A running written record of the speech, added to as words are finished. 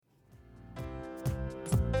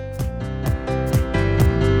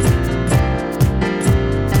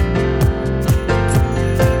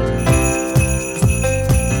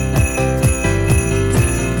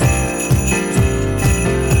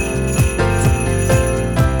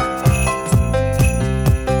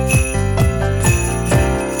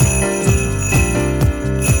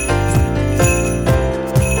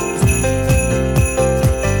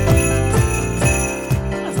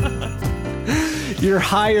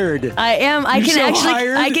hired. I am. I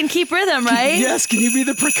can keep rhythm, right? Yes. Can you be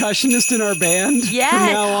the percussionist in our band? Yeah. From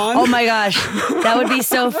now on? Oh my gosh, that would be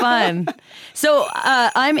so fun. So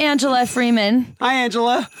I'm Angela Freeman. Hi,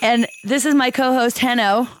 Angela. And this is my co-host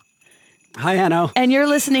Henno. Hi, Henno. And you're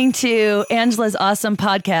listening to Angela's awesome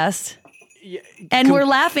podcast. And we're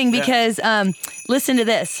laughing because listen to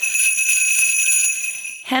this.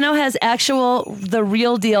 Henno has the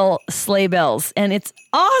real deal sleigh bells, and it's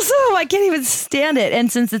awesome. I can't even stand it. And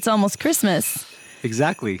since it's almost Christmas.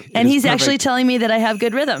 Exactly. And he's actually telling me that I have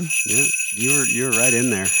good rhythm. Yeah, you're right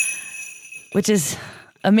in there. Which is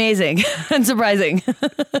amazing and surprising.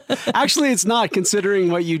 Actually, it's not, considering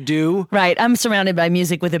what you do. Right. I'm surrounded by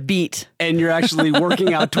music with a beat. And you're actually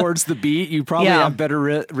working out towards the beat. You probably have better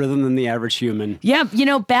rhythm than the average human. Yeah.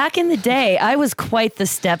 Back in the day, I was quite the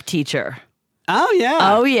step teacher. Oh, yeah.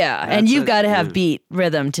 Oh, yeah. And you've got to have beat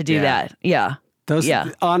rhythm to do that. Yeah.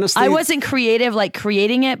 Honestly, I wasn't creative like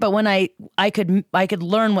creating it, but when I could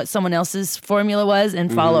learn what someone else's formula was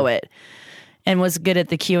and follow it. And was good at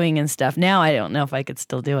the cueing and stuff. Now I don't know if I could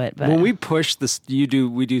still do it. But when we push this, we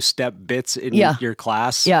do step bits in your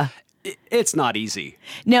class. Yeah, it's not easy.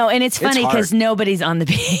 No, and it's funny because nobody's on the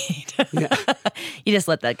beat. You just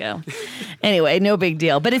let that go. Anyway, no big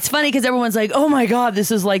deal. But it's funny because everyone's like, "Oh my God,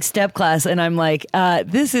 this is like step class," and I'm like,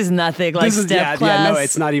 "This is nothing like step class." Yeah, no,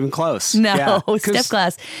 it's not even close. No, step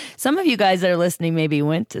class. Some of you guys that are listening maybe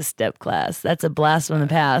went to step class. That's a blast from the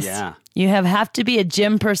past. Yeah. You have to be a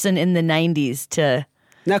gym person in the 90s to...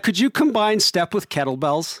 Now, could you combine step with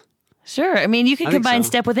kettlebells? Sure. I mean, you can combine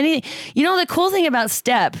step with anything. The cool thing about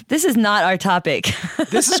step, this is not our topic.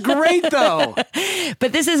 This is great, though.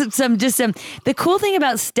 But this is the cool thing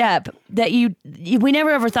about step that we never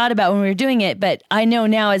ever thought about when we were doing it. But I know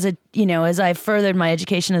now as I've furthered my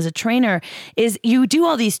education as a trainer, is you do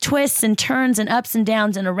all these twists and turns and ups and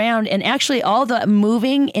downs and around, and actually all the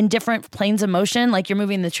moving in different planes of motion, like you're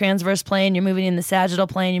moving the transverse plane, you're moving in the sagittal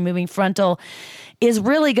plane, you're moving frontal, is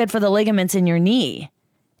really good for the ligaments in your knee.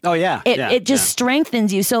 Oh, yeah. It just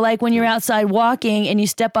strengthens you. So like when you're outside walking and you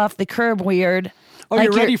step off the curb weird. Oh, like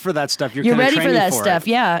you're ready for that stuff. You're ready for that stuff.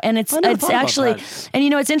 Yeah. And it's actually, and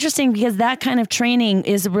it's interesting because that kind of training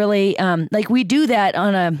is really, like we do that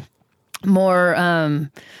on a more,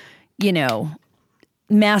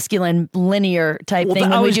 masculine linear type thing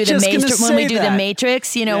when we do the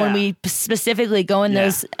matrix, when we specifically go in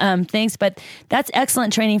those things. But that's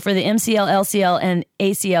excellent training for the MCL, LCL, and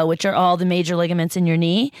ACL, which are all the major ligaments in your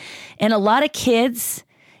knee. And a lot of kids,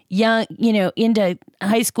 young, into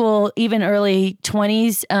high school, even early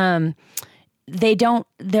 20s,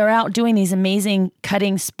 they're out doing these amazing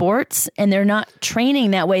cutting sports and they're not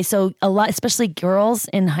training that way. So a lot, especially girls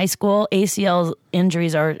in high school, ACL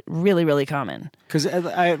injuries are really, really common. Because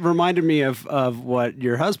it reminded me of what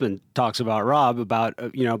your husband talks about, Rob, about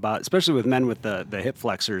especially with men with the hip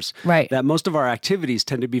flexors, right? That most of our activities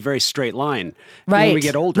tend to be very straight line. Right. When we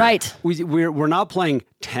get older, right? We're not playing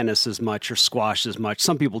tennis as much or squash as much.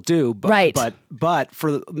 Some people do, but right. But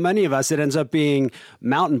for many of us, it ends up being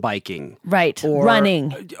mountain biking, right? Or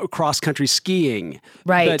running, cross country skiing,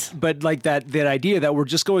 right? But like that idea that we're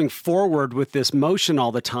just going forward with this motion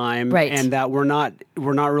all the time, right? And that we're not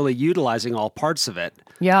really utilizing all parts of it.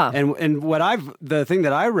 Yeah. And the thing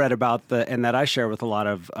that I read about and that I share with a lot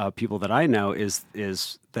of people that I know is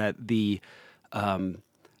that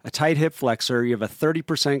a tight hip flexor, you have a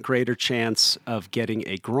 30% greater chance of getting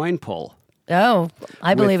a groin pull. Oh,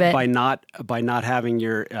 I believe it. By not having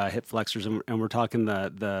your hip flexors, and we're talking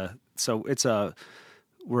so it's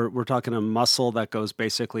we're talking a muscle that goes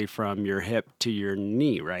basically from your hip to your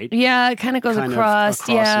knee, right? Yeah, it kind of goes across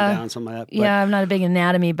and down, something like that. But, I'm not a big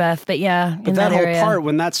anatomy buff, but yeah, but that whole part,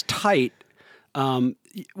 when that's tight,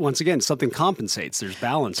 once again, something compensates. There's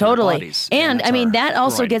balance totally. in our bodies. And I mean, that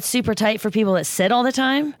also gets super tight for people that sit all the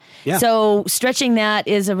time. Yeah. So stretching that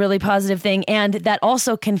is a really positive thing. And that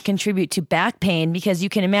also can contribute to back pain because you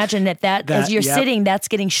can imagine that as you're sitting, that's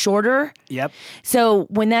getting shorter. Yep. So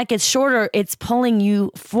when that gets shorter, it's pulling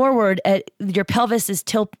you forward. Your pelvis is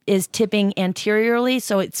tipping anteriorly.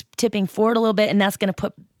 So it's tipping forward a little bit, and that's going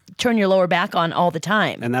to turn your lower back on all the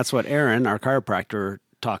time. And that's what Aaron, our chiropractor,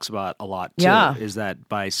 talks about a lot too, is that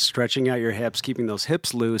by stretching out your hips, keeping those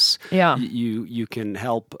hips loose, you can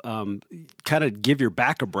help kind of give your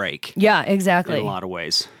back a break. Yeah, exactly. In a lot of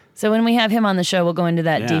ways. So when we have him on the show, we'll go into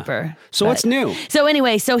that deeper. So what's new? So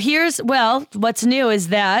anyway, what's new is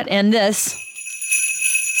that and this.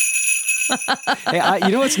 Hey,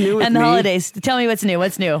 you know what's new with And the me? holidays. Tell me what's new.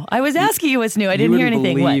 What's new? I was asking you what's new. I didn't hear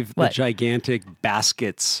anything. You wouldn't believe What? the gigantic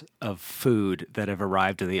baskets of food that have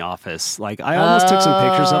arrived in the office. Like I almost took some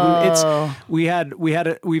pictures of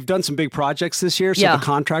them. We've done some big projects this year, so Yeah. the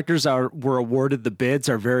contractors were awarded the bids,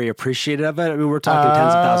 are very appreciative of it. I mean, we're talking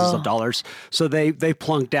tens of thousands of dollars. So they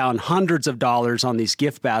plunked down hundreds of dollars on these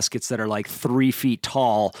gift baskets that are like 3 feet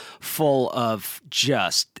tall, full of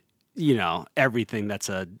just, everything that's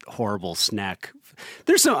a horrible snack.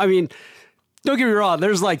 There's some, I mean, don't get me wrong,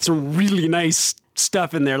 there's like some really nice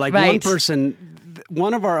stuff in there. Like Right.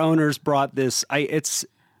 one of our owners brought this, I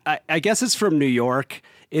guess it's from New York.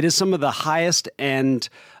 It is some of the highest end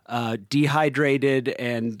dehydrated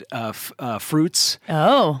and fruits.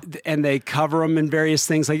 Oh. And they cover them in various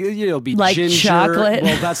things, like it'll be Like ginger. chocolate?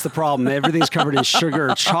 Well, that's the problem. Everything's covered in sugar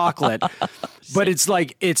or chocolate, but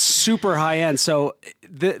it's super high end. So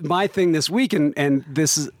my thing this week, and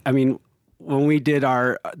this is, I mean, when we did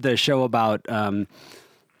the show about, I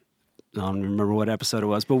don't remember what episode it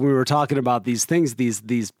was, but we were talking about these things,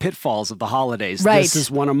 these pitfalls of the holidays. Right. This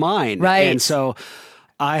is one of mine. Right. And so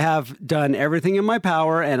I have done everything in my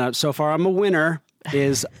power, and so far I'm a winner.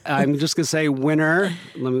 I'm just gonna say winner.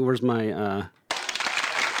 Where's my?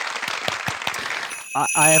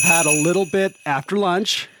 I have had a little bit after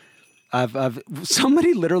lunch.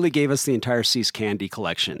 Somebody literally gave us the entire See's candy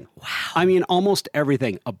collection. Wow! I mean, almost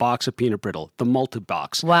everything. A box of peanut brittle, the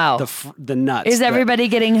multi-box. Wow! The nuts. Is everybody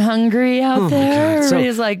getting hungry out there? God.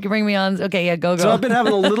 Everybody's like, bring me on. Okay, yeah, go. So I've been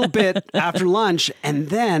having a little bit after lunch, and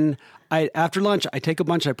then after lunch I take a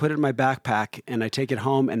bunch. I put it in my backpack, and I take it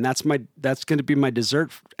home, and that's going to be my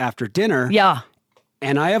dessert after dinner. Yeah.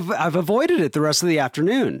 And I've avoided it the rest of the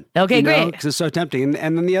afternoon. Okay, great. Because it's so tempting.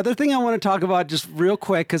 And then the other thing I want to talk about just real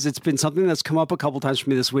quick, because it's been something that's come up a couple times for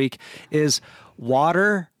me this week, is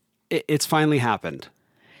water. It's finally happened.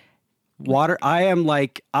 Water.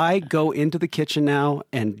 I go into the kitchen now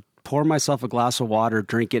and pour myself a glass of water,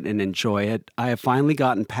 drink it, and enjoy it. I have finally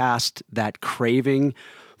gotten past that craving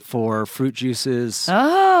for fruit juices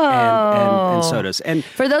and sodas. And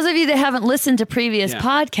for those of you that haven't listened to previous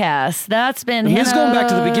podcasts, that's been this is going back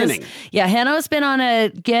to the beginning. Yeah, Hanno's been on a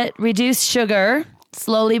get reduced sugar,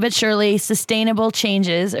 slowly but surely, sustainable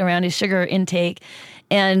changes around his sugar intake.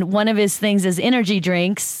 And one of his things is energy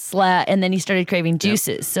drinks, and then he started craving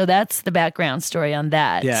juices. Yep. So that's the background story on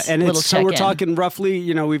that. Yeah, and we're talking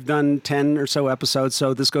roughly, we've done 10 or so episodes,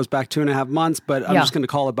 so this goes back 2.5 months, but I'm just going to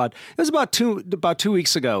call it it was about 2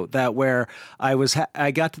 weeks ago that where I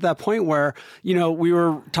got to that point where, we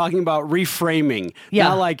were talking about reframing. Yeah.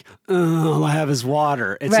 Not like, all I have is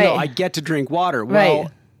water. It's right. no, I get to drink water. Right.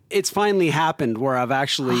 Well, it's finally happened where I've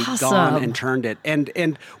actually gone and turned it,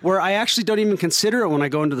 and where I actually don't even consider it when I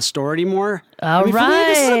go into the store anymore. All right, for me,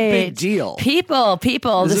 this is a big deal. People,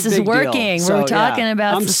 this is working. So, we're talking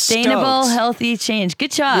about I'm sustainable, stoked. Healthy change.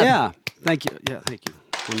 Good job. Yeah, thank you. Yeah, thank you.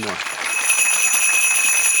 One more.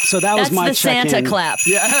 So that was my the Santa check-in. clap.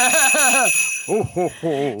 Yeah.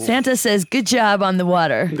 Santa says, "Good job on the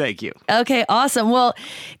water." Thank you. Okay, awesome. Well,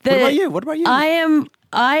 What about you?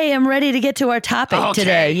 I am ready to get to our topic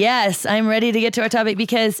today. Yes, I'm ready to get to our topic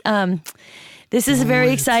because this is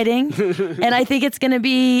very exciting, and I think it's going to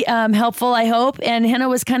be helpful, I hope. And Hanno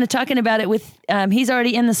was kind of talking about it with, he's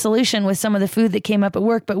already in the solution with some of the food that came up at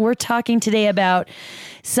work, but we're talking today about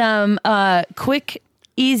some quick,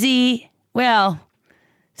 easy,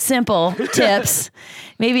 simple tips,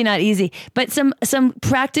 maybe not easy, but some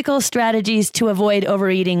practical strategies to avoid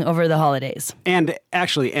overeating over the holidays. And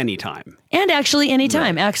actually anytime.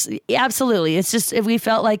 Anytime. Actually, absolutely. It's just if we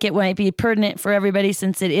felt like it might be pertinent for everybody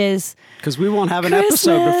since it is Because we won't have an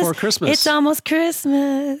episode before Christmas. It's almost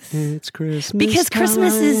Christmas. It's Christmas. Because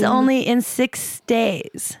Christmas is only in 6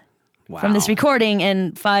 days from this recording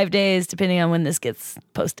and 5 days depending on when this gets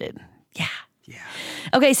posted. Yeah.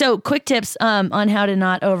 Okay, so quick tips on how to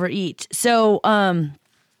not overeat. So I'm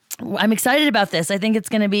excited about this. I think it's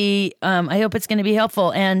going to be, I hope it's going to be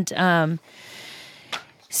helpful. And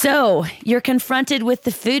so you're confronted with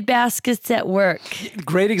the food baskets at work.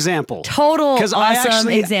 Great example. Total awesome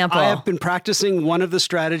example. I have been practicing one of the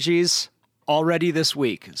strategies already this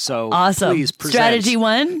week. So awesome. Please present. Strategy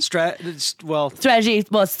 1? Strategy,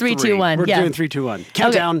 it's 3, 2, 1. We're doing 3, 2, 1.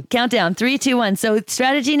 Countdown. Okay. Countdown. 3, 2, 1. So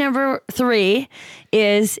strategy number 3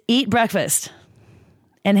 is eat breakfast.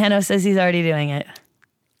 And Hanno says he's already doing it.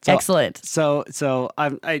 Excellent. So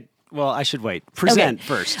I should wait. Present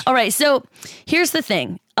first. All right. So here's the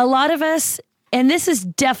thing. A lot of us, and this is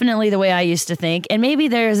definitely the way I used to think, and maybe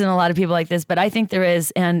there isn't a lot of people like this, but I think there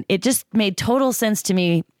is. And it just made total sense to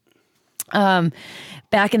me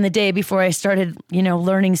back in the day before I started,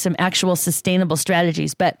 learning some actual sustainable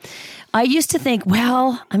strategies. But I used to think,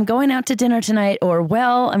 well, I'm going out to dinner tonight, or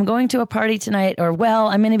well, I'm going to a party tonight, or well,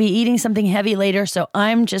 I'm going to be eating something heavy later. So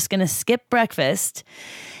I'm just going to skip breakfast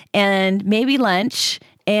and maybe lunch.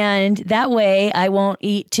 And that way I won't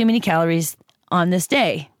eat too many calories on this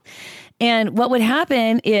day. And what would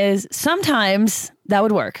happen is sometimes that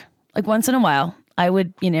would work. Like once in a while, I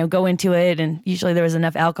would, go into it, and usually there was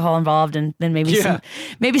enough alcohol involved, and then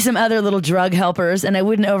maybe some other little drug helpers, and I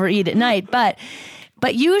wouldn't overeat at night. But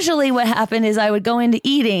usually what happened is I would go into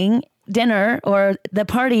eating dinner or the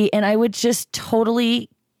party, and I would just totally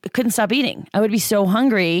couldn't stop eating. I would be so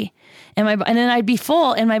hungry, and then I'd be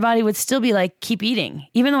full, and my body would still be like, keep eating,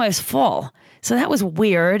 even though I was full. So that was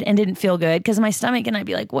weird and didn't feel good, because my stomach, and I'd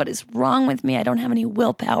be like, what is wrong with me? I don't have any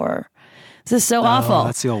willpower. This is so awful.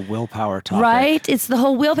 That's the old willpower topic. Right? It's the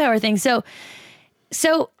whole willpower thing. So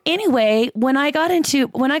anyway, when I got into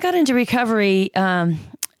recovery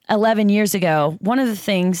 11 years ago, one of the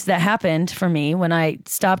things that happened for me when I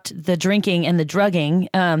stopped the drinking and the drugging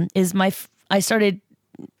is I started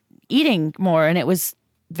eating more, and it was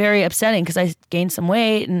very upsetting because I gained some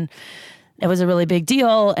weight, and it was a really big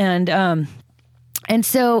deal. And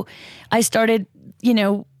so I started,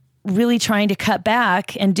 really trying to cut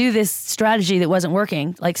back and do this strategy that wasn't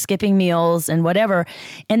working, like skipping meals and whatever.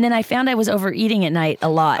 And then I found I was overeating at night a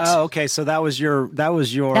lot. Oh, okay. So that was my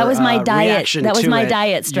diet. That was my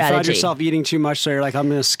diet strategy. You found yourself eating too much, so you're like, I'm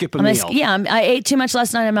going to skip a meal. I ate too much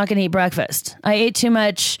last night. I'm not going to eat breakfast. I ate too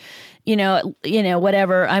much,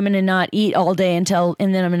 whatever. I'm going to not eat all day and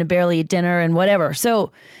then I'm going to barely eat dinner and whatever.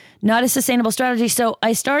 So not a sustainable strategy. So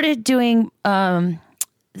I started doing some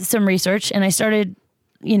research, and I started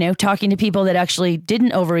talking to people that actually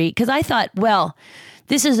didn't overeat, because I thought, well,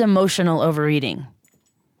 this is emotional overeating.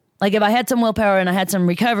 Like if I had some willpower and I had some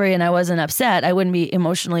recovery and I wasn't upset, I wouldn't be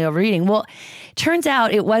emotionally overeating. Well, turns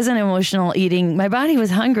out it wasn't emotional eating. My body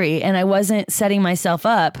was hungry, and I wasn't setting myself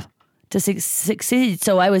up to succeed.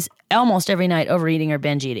 So I was almost every night overeating or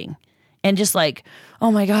binge eating, and just like,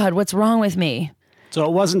 oh my God, what's wrong with me? So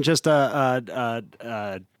it wasn't just an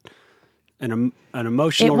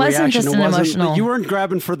emotional reaction. Emotional. You weren't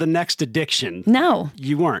grabbing for the next addiction. No.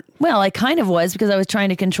 You weren't. Well, I kind of was, because I was trying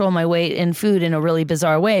to control my weight and food in a really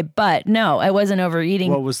bizarre way. But no, I wasn't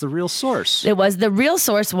overeating. What was the real source? The real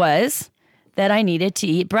source was that I needed to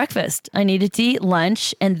eat breakfast. I needed to eat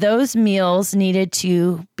lunch, and those meals needed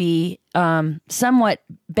to be somewhat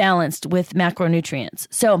balanced with macronutrients.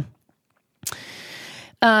 So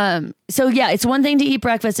it's one thing to eat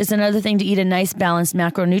breakfast. It's another thing to eat a nice balanced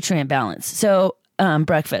macronutrient balance. So,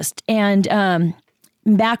 breakfast and,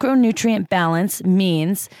 macronutrient balance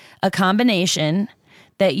means a combination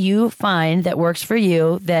that you find that works for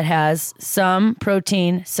you, that has some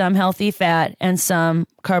protein, some healthy fat, and some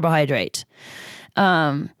carbohydrate.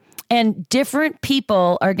 And different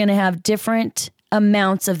people are going to have different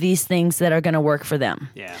amounts of these things that are going to work for them.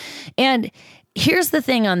 Yeah. And here's the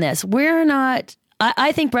thing on this.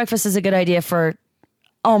 I think breakfast is a good idea for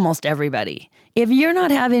almost everybody. If you're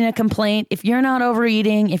not having a complaint, if you're not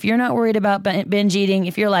overeating, if you're not worried about binge eating,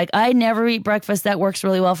 if you're like, I never eat breakfast, that works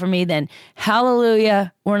really well for me, then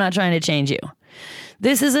hallelujah, we're not trying to change you.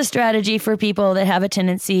 This is a strategy for people that have a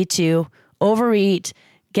tendency to overeat,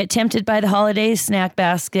 get tempted by the holiday snack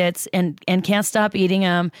baskets and can't stop eating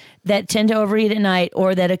them, that tend to overeat at night,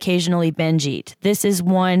 or that occasionally binge eat. This is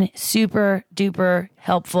one super duper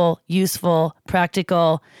helpful, useful,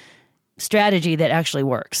 practical strategy that actually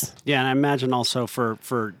works. Yeah, and I imagine also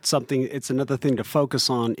for something, it's another thing to focus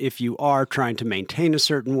on if you are trying to maintain a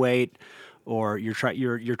certain weight, or you're trying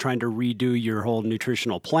to redo your whole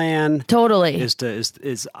nutritional plan. Totally.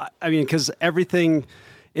 Because everything,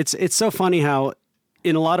 it's so funny how,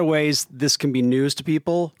 in a lot of ways, this can be news to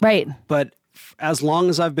people. Right. But as long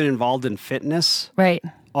as I've been involved in fitness, right,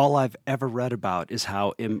 all I've ever read about is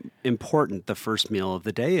how important the first meal of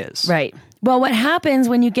the day is. Right. Well, what happens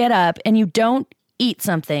when you get up and you don't eat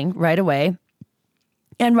something right away,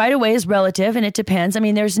 and right away is relative, and it depends. I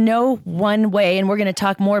mean, there's no one way, and we're going to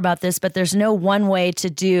talk more about this, but there's no one way to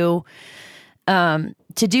do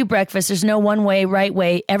breakfast. There's no one way, right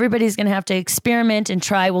way. Everybody's going to have to experiment and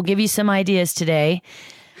try. We'll give you some ideas today.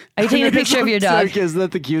 Are you taking a picture of your dog? Is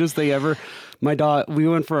that the cutest thing ever? My dog, we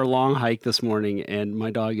went for a long hike this morning, and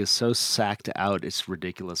my dog is so sacked out. It's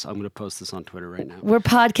ridiculous. I'm going to post this on Twitter right now. We're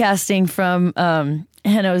podcasting from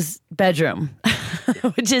Hanno's bedroom,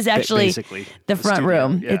 which is actually basically the front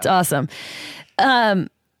room. Yeah. It's awesome.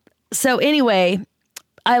 So anyway,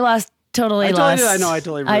 I lost totally lost. I know. I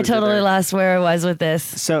totally ruined I it totally there. lost where I was with this.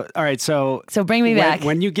 So, all right. So bring me back.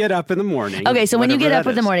 When you get up in the morning. Okay, so when you get whatever up that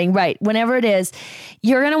in the is. morning, right, whenever it is,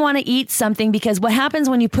 you're going to want to eat something, because what happens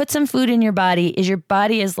when you put some food in your body is your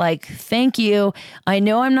body is like, thank you. I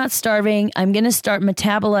know I'm not starving. I'm going to start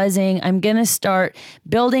metabolizing. I'm going to start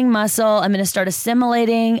building muscle. I'm going to start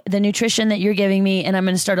assimilating the nutrition that you're giving me, and I'm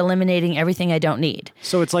going to start eliminating everything I don't need.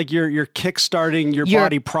 So it's like you're kickstarting your You're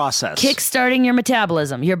body process. Kickstarting your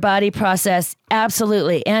metabolism, your body process.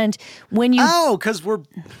 Absolutely. And when you... Oh, because we're...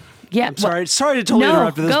 Yeah. I'm sorry. Sorry to totally No,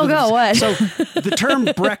 interrupt this. go, but go, what? So the term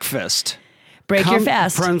breakfast... break your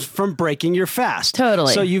fast. From breaking your fast.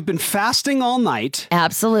 Totally. So you've been fasting all night.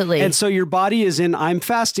 Absolutely. And so your body is in I'm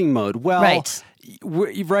fasting mode. Well, Right.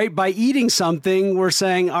 Right, by eating something, we're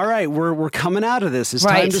saying, all right, we're coming out of this. It's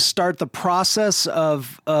Right. time to start the process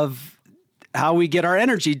of how we get our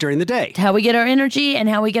energy during the day. How we get our energy and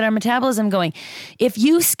how we get our metabolism going. If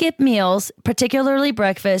you skip meals, particularly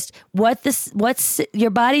breakfast, what's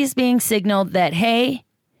your body is being signaled that, hey,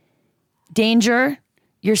 danger,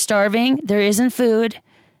 you're starving, there isn't food.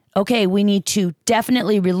 Okay, we need to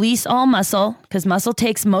definitely release all muscle, because muscle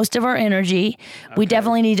takes most of our energy. Okay. We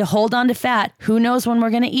definitely need to hold on to fat. Who knows when we're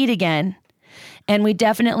going to eat again? And we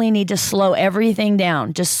definitely need to slow everything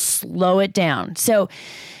down. Just slow it down. So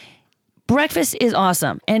breakfast is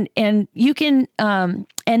awesome. And you can, and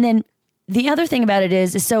then the other thing about it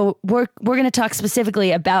is so we're going to talk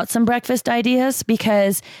specifically about some breakfast ideas,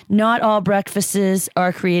 because not all breakfasts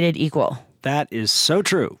are created equal. That is so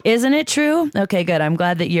true. Isn't it true? Okay, good. I'm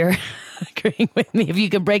glad that you're agreeing with me. If you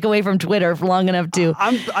could break away from Twitter for long enough to...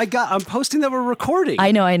 I'm posting that we're recording. I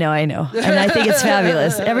know. And I think it's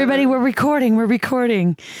fabulous. Everybody, we're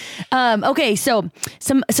recording. Okay, so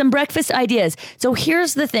some breakfast ideas. So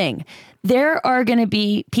here's the thing. There are going to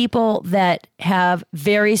be people that have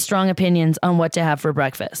very strong opinions on what to have for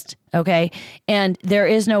breakfast. Okay. And there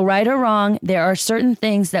is no right or wrong. There are certain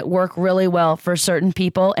things that work really well for certain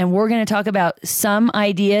people. And we're going to talk about some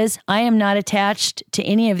ideas. I am not attached to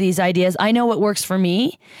any of these ideas. I know what works for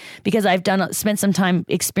me because I've spent some time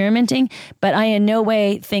experimenting, but I in no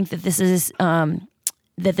way think that this is,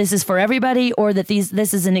 for everybody, or that this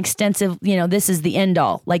is an extensive, this is the end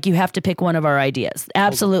all. Like you have to pick one of our ideas.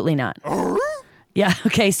 Absolutely not. Yeah.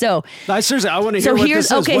 Okay. So seriously, I want to hear what this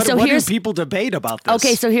is. Okay, what so do people debate about this?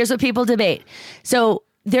 Okay. So here's what people debate. So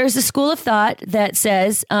there's a school of thought that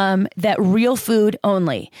says that real food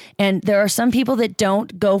only. And there are some people that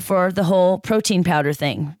don't go for the whole protein powder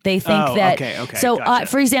thing. They think that. Okay. So, Gotcha.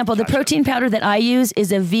 For example, the protein powder that I use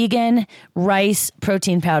is a vegan rice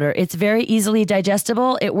protein powder. It's very easily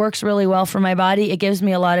digestible. It works really well for my body. It gives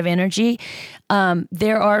me a lot of energy. I've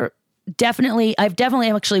definitely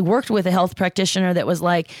actually worked with a health practitioner that was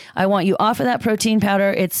like, I want you off of that protein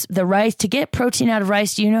powder. It's the rice. To get protein out of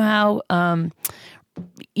rice, do you know how,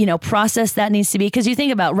 processed that needs to be? Because you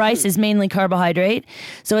think about rice is mainly carbohydrate.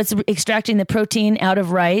 So it's extracting the protein out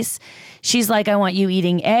of rice. She's like, I want you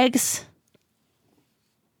eating eggs.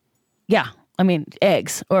 Yeah. I mean,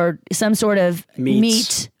 eggs or some sort of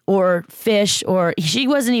meat or fish, or she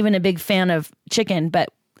wasn't even a big fan of chicken, but,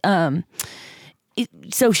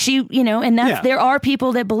 so she, and there are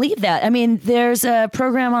people that believe that. I mean, there's a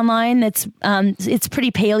program online that's, it's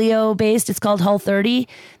pretty paleo based. It's called Whole30.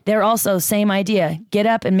 They're also same idea. Get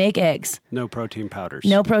up and make eggs. No protein powders.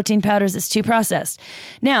 No protein powders. It's too processed.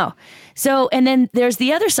 Now, and then there's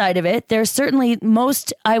the other side of it. There's certainly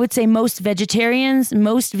I would say most vegetarians,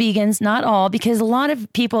 most vegans, not all, because a lot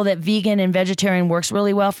of people that vegan and vegetarian works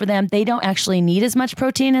really well for them, they don't actually need as much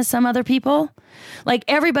protein as some other people. Like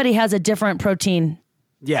everybody has a different protein.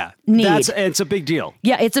 Yeah, need. It's a big deal.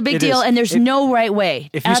 Yeah, it's a big deal, and there's no right way.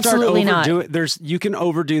 If you absolutely start overdo not. it, you can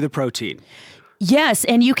overdo the protein. Yes,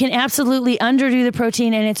 and you can absolutely underdo the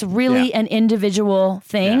protein, and it's really an individual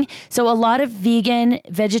thing. Yeah. So a lot of vegan,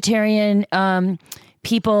 vegetarian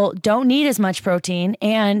people don't need as much protein,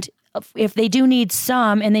 and if they do need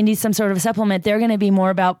some and they need some sort of supplement, they're going to be more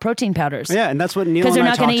about protein powders. Yeah, and that's what Neil and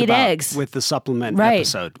I talked about eggs. With the supplement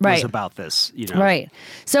episode was about this. Right.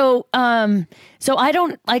 So, so I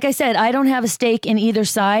don't, like I said, I don't have a stake in either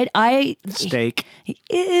side. Steak.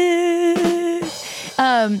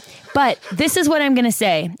 But this is what I'm going to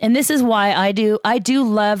say, and this is why I do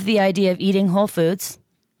love the idea of eating whole foods.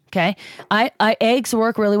 Okay. Eggs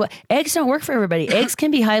work really well. Eggs don't work for everybody. Eggs can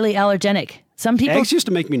be highly allergenic. Some people. Eggs used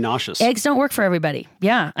to make me nauseous. Eggs don't work for everybody.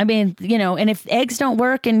 Yeah. I mean, and if eggs don't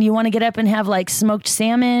work and you want to get up and have like smoked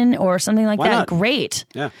salmon or something like that, great.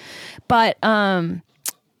 Yeah. But I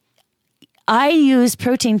use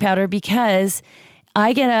protein powder because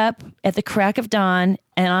I get up at the crack of dawn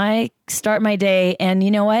and I start my day, and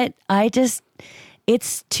you know what?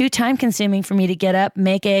 it's too time consuming for me to get up,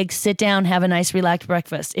 make eggs, sit down, have a nice relaxed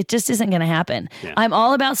breakfast. It just isn't going to happen. Yeah. I'm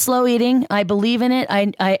all about slow eating. I believe in it.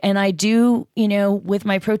 I do, with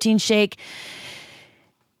my protein shake,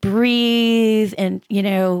 breathe and,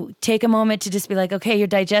 take a moment to just be like, okay, you're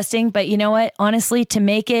digesting. But you know what? Honestly, to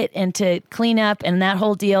make it and to clean up and that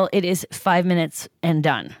whole deal, it is 5 minutes and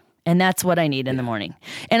done. And that's what I need in the morning.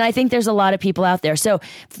 And I think there's a lot of people out there. So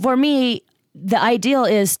for me, the ideal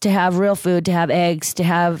is to have real food, to have eggs, to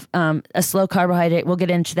have a slow carbohydrate. We'll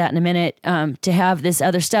get into that in a minute, to have this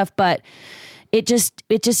other stuff. But it just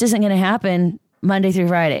isn't going to happen Monday through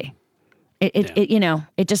Friday.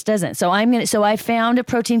 It just doesn't. So I found a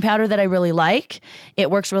protein powder that I really like.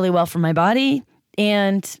 It works really well for my body,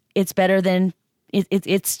 and it's better than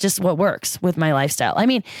it's just what works with my lifestyle. I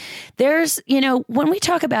mean, there's, when we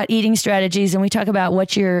talk about eating strategies and we talk about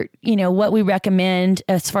what we recommend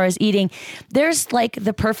as far as eating, there's like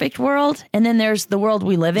the perfect world, and then there's the world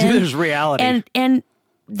we live in. There's reality. And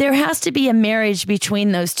there has to be a marriage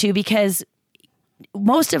between those two, because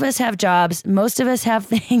most of us have jobs. Most of us have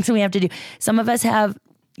things we have to do. Some of us have,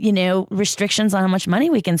 restrictions on how much money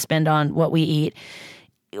we can spend on what we eat.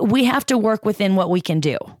 We have to work within what we can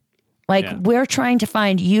do. We're trying to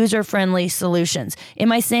find user-friendly solutions.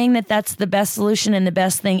 Am I saying that that's the best solution and the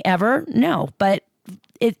best thing ever? No, but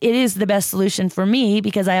it is the best solution for me,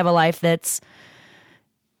 because I have a life that's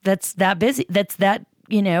that busy, that's that,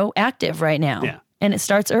 active right now. Yeah. And it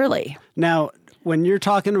starts early. Now, when you're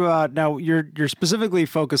talking about, you're specifically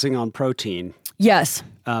focusing on protein. Yes.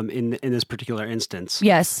 In this particular instance.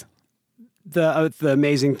 Yes. The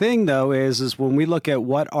amazing thing, though, is when we look at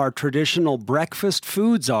what our traditional breakfast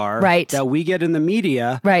foods are, right, that we get in the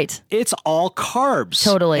media, right, it's all carbs.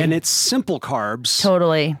 Totally. And it's simple carbs.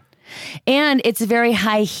 Totally. And it's very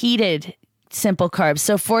high heated simple carbs.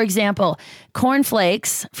 So, for example, corn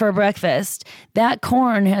flakes for breakfast, that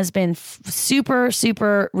corn has been super,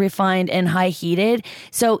 super refined and high heated.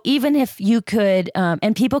 So even if you could,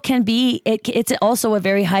 and people can be, it's also a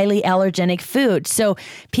very highly allergenic food. So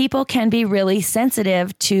people can be really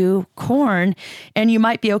sensitive to corn, and you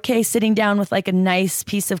might be okay sitting down with like a nice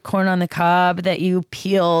piece of corn on the cob that you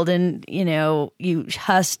peeled and, you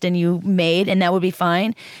husked and you made, and that would be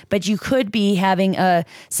fine. But you could be having a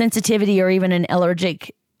sensitivity or even an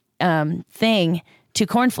allergic thing to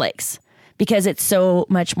cornflakes, because it's so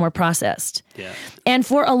much more processed. Yeah. And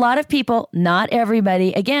for a lot of people, not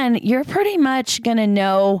everybody, again, you're pretty much going to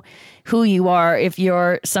know who you are if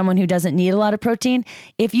you're someone who doesn't need a lot of protein.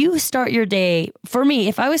 If you start your day, for me,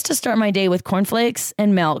 if I was to start my day with cornflakes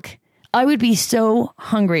and milk, I would be so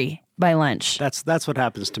hungry by lunch. That's what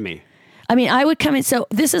happens to me. I mean, I would come in. So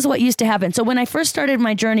this is what used to happen. So when I first started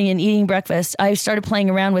my journey in eating breakfast, I started playing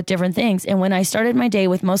around with different things. And when I started my day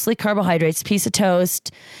with mostly carbohydrates, piece of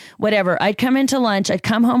toast, whatever, I'd come into lunch, I'd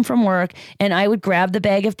come home from work, and I would grab the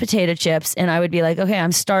bag of potato chips, and I would be like, okay,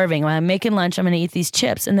 I'm starving. When I'm making lunch, I'm going to eat these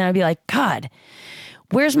chips. And then I'd be like, God,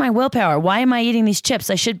 where's my willpower? Why am I eating these chips?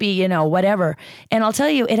 I should be, whatever. And I'll tell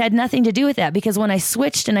you, it had nothing to do with that, because when I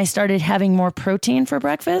switched and I started having more protein for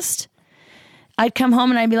breakfast, I'd come home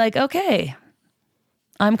and I'd be like, okay,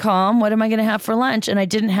 I'm calm. What am I going to have for lunch? And I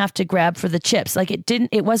didn't have to grab for the chips.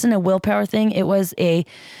 It wasn't a willpower thing. It was a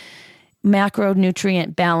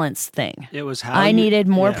macronutrient balance thing. It was how I needed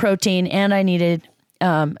more protein, and I needed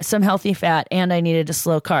some healthy fat, and I needed a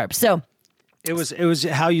slow carb. So it was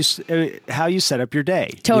how you set up your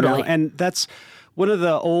day. Totally. And that's one of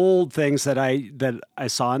the old things that I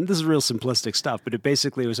saw, and this is real simplistic stuff, but it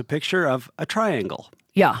basically was a picture of a triangle.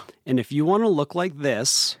 Yeah. And if you want to look like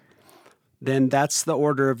this, then that's the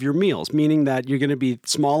order of your meals, meaning that you're going to be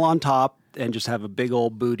small on top and just have a big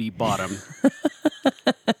old booty bottom.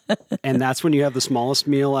 And that's when you have the smallest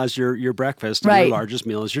meal as your breakfast, and right, your largest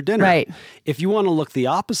meal as your dinner. Right. If you want to look the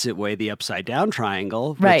opposite way, the upside down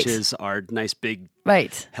triangle, right, which is our nice big,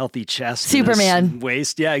 right, healthy chest, Superman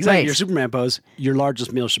waist. Yeah, exactly. Right. Your Superman pose. Your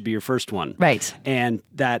largest meal should be your first one. Right. And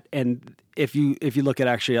if you look at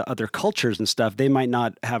actually other cultures and stuff, they might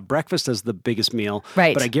not have breakfast as the biggest meal.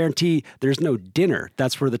 Right. But I guarantee there's no dinner.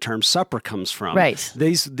 That's where the term supper comes from. Right.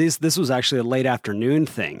 This was actually a late afternoon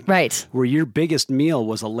thing. Right. Where your biggest meal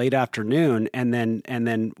was a late afternoon, and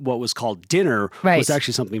then what was called dinner right, was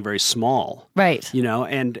actually something very small. Right.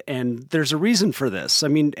 And there's a reason for this. I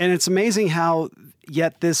mean, and it's amazing how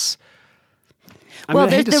yet this.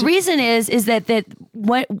 The reason is that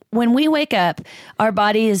when we wake up, our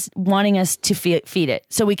body is wanting us to feed it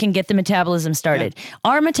so we can get the metabolism started. Yeah.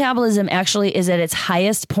 Our metabolism actually is at its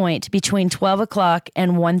highest point between 12 o'clock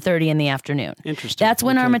and 1:30 in the afternoon. Interesting. That's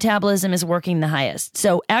when our metabolism is working the highest.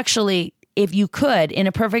 So actually, if you could, in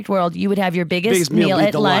a perfect world, you would have your biggest meal would be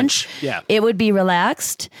at the lunch. Yeah. It would be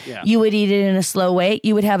relaxed. Yeah. You would eat it in a slow way.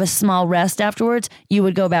 You would have a small rest afterwards. You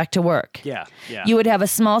would go back to work. Yeah. Yeah. You would have a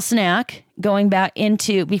small snack going back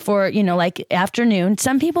into before, like afternoon.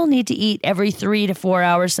 Some people need to eat every 3 to 4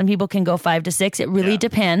 hours. Some people can go 5 to 6. It really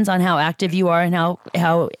depends on how active you are and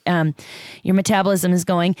how your metabolism is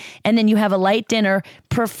going. And then you have a light dinner,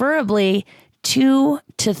 preferably 2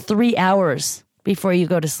 to 3 hours before you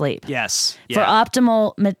go to sleep. Yes. For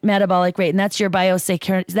optimal metabolic rate, and that's your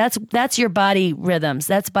that's your body rhythms.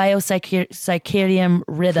 That's biocircadian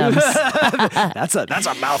rhythms. That's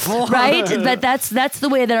a mouthful. Right? But that's the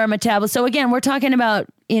way that our metabolism. So again, we're talking about,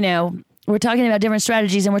 different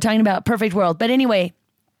strategies, and we're talking about perfect world. But anyway,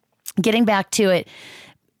 getting back to it,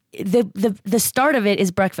 the start of it is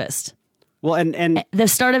breakfast. Well, and the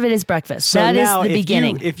start of it is breakfast. so that is now the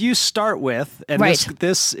beginning. If you start with, and Right.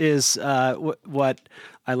 this is what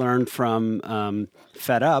I learned from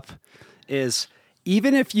Fed Up, is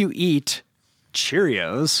even if you eat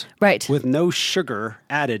Cheerios Right. with no sugar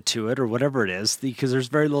added to it or whatever it is, because there's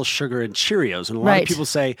very little sugar in Cheerios. And a lot Right. of people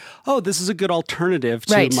say, oh, this is a good alternative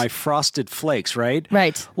to Right. my Frosted Flakes, right?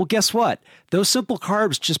 Right. Well, guess what? Those simple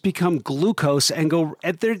carbs just become glucose and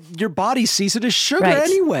your body sees it as sugar Right.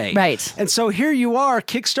 anyway. Right. And so here you are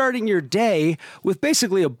kickstarting your day with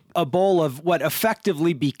basically a bowl of what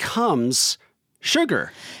effectively becomes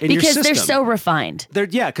sugar in your because system. they're so refined.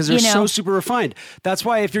 Because they're You know? so super refined. That's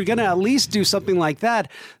why if you're going to at least do something like that,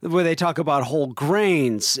 where they talk about whole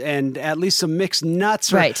grains and at least some mixed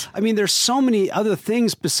nuts. Right. There's so many other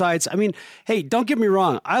things besides. Hey, don't get me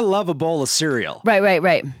wrong. I love a bowl of cereal. Right.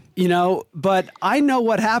 But I know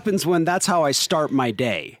what happens when that's how I start my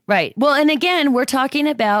day. Right. Well, and again, we're talking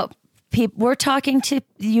about people. We're talking to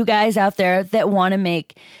you guys out there that want to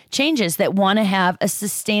make changes, that want to have a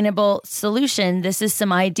sustainable solution. This is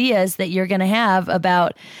some ideas that you're going to have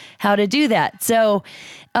about how to do that. So,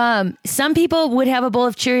 some people would have a bowl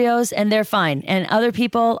of Cheerios and they're fine, and other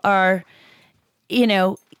people are,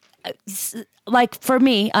 like for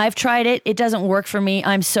me, I've tried it. It doesn't work for me.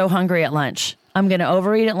 I'm so hungry at lunch. I'm going to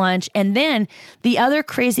overeat at lunch. And then the other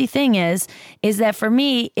crazy thing is that for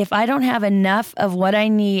me, if I don't have enough of what I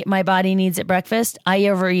need, my body needs at breakfast, I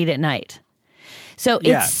overeat at night. So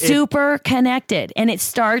it's super connected, and it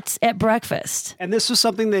starts at breakfast. And this was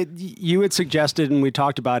something that you had suggested and we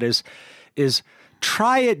talked about is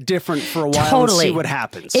try it different for a while and see what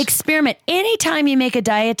happens. Experiment. Anytime you make a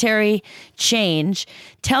dietary change,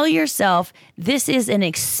 tell yourself, this is an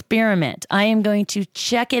experiment. I am going to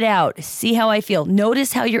check it out, see how I feel.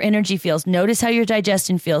 Notice how your energy feels. Notice how your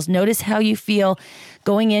digestion feels. Notice how you feel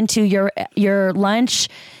going into your lunch,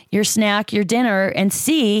 your snack, your dinner, and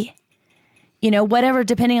see, whatever,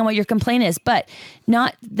 depending on what your complaint is. But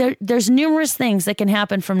there's numerous things that can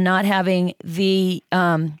happen from not having the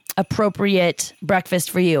appropriate breakfast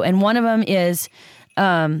for you. And one of them is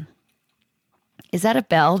that a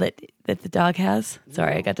bell that the dog has?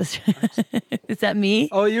 Sorry, I got this. Is that me?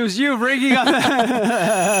 Oh, it was you ringing up.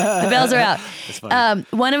 The bells are out. That's funny.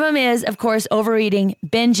 One of them is, of course, overeating,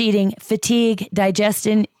 binge eating, fatigue,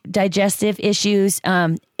 digestive issues,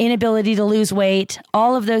 inability to lose weight.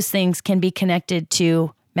 All of those things can be connected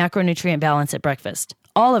to macronutrient balance at breakfast.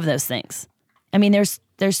 All of those things.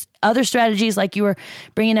 There's other strategies, like you were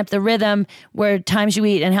bringing up the rhythm, where times you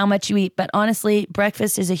eat and how much you eat. But honestly,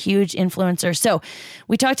 breakfast is a huge influencer. So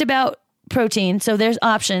we talked about protein. So there's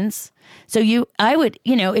options. So I would,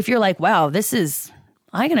 if you're like, wow, I'm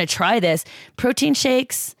going to try this. Protein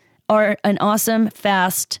shakes are an awesome,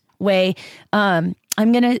 fast way. I'm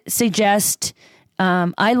going to suggest,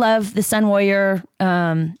 I love the Sun Warrior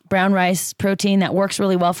brown rice protein. That works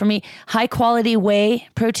really well for me. High quality whey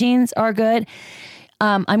proteins are good.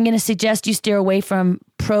 I'm going to suggest you steer away from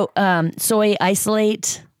soy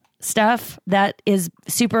isolate stuff. That is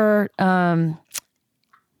super.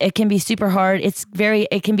 It can be super hard.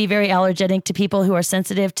 It can be very allergenic to people who are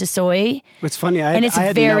sensitive to soy. It's funny. And it's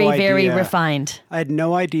very, very refined. I had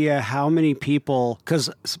no idea how many people, because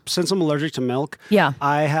since I'm allergic to milk, Yeah.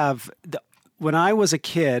 When I was a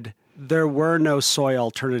kid, there were no soy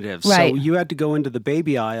alternatives. Right. So you had to go into the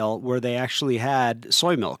baby aisle where they actually had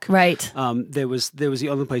soy milk. Right. There was the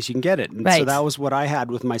only place you can get it. And Right. so that was what I had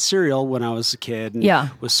with my cereal when I was a kid. And Yeah.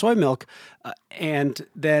 was soy milk. And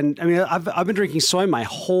then, I've been drinking soy my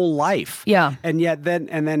whole life. Yeah. And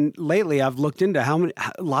then lately I've looked into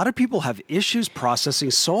a lot of people have issues processing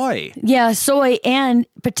soy. Yeah, soy, and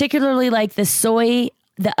particularly like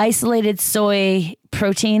the isolated soy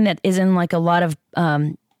protein that is in like a lot of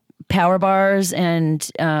power bars and,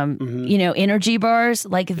 energy bars,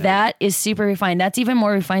 like that is super refined. That's even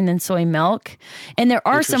more refined than soy milk. And there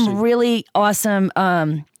are some really awesome,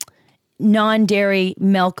 non-dairy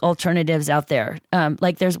milk alternatives out there.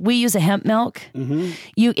 We use a hemp milk.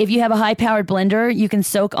 If you have a high-powered blender, you can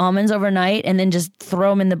soak almonds overnight and then just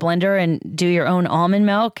throw them in the blender and do your own almond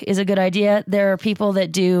milk is a good idea. There are people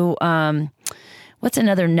that do, what's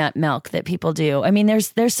another nut milk that people do? I mean,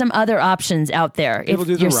 there's some other options out there. People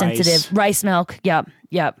do the sensitive. Rice milk. Yep.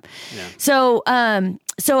 Yeah. So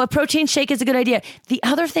a protein shake is a good idea. The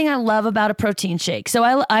other thing I love about a protein shake,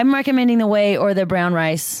 so I'm recommending the whey or the brown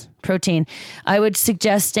rice protein. I would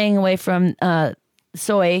suggest staying away from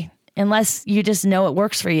soy unless you just know it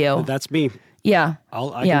works for you. That's me. Yeah.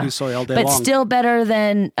 I can do soy all day long. But still better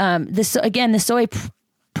than the soy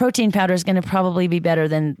protein powder is going to probably be better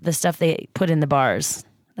than the stuff they put in the bars.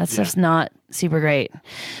 That stuff's not super great.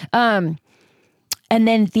 And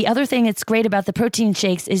then the other thing that's great about the protein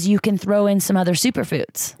shakes is you can throw in some other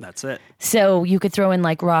superfoods. That's it. So you could throw in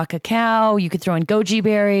like raw cacao, you could throw in goji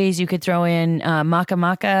berries, you could throw in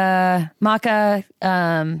maca.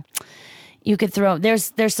 You could throw,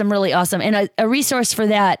 there's some really awesome, and a resource for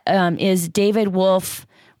that is David Wolfe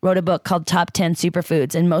wrote a book called Top 10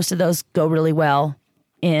 Superfoods, and most of those go really well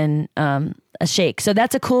in a shake. So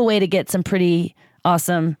that's a cool way to get some pretty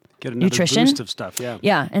awesome get another nutrition boost of stuff.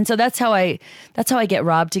 Yeah. And so that's how I get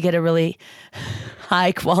Rob to get a really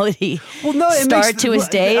high quality start to his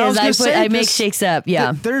day. I make shakes up.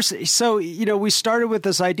 Yeah. We started with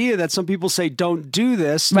this idea that some people say don't do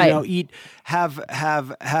this. Right. Have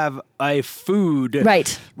a food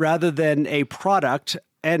rather than a product.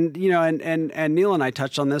 And and Neil and I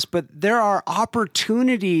touched on this, but there are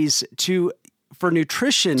opportunities for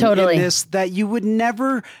nutrition in this that you would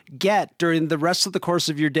never get during the rest of the course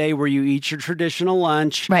of your day, where you eat your traditional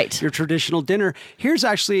lunch, your traditional dinner. Here's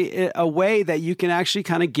actually a way that you can actually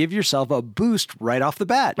kind of give yourself a boost right off the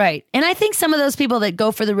bat. Right. And I think some of those people that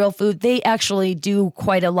go for the real food, they actually do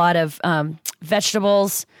quite a lot of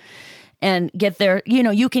vegetables and get their,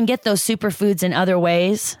 you can get those superfoods in other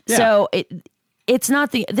ways. Yeah. So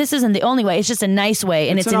this isn't the only way. It's just a nice way,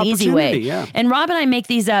 and it's an easy way. Yeah. And Rob and I make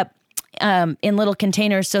these up in little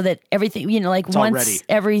containers so that everything, it's once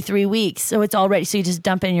every 3 weeks. So it's all ready. So you just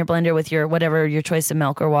dump it in your blender with whatever your choice of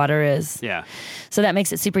milk or water is. Yeah. So that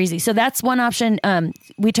makes it super easy. So that's one option.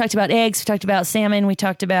 We talked about eggs. We talked about salmon. We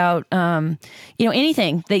talked about,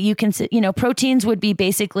 anything that you can, proteins would be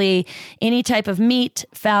basically any type of meat,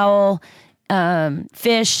 fowl,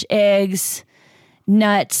 fish, eggs,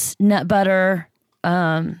 nuts, nut butter,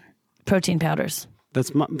 protein powders.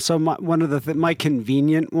 That's one of my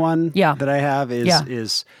convenient one that I have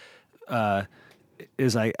is I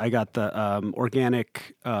got the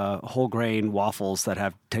organic whole grain waffles that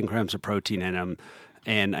have 10 grams of protein in them,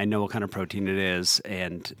 and I know what kind of protein it is,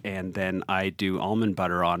 and then I do almond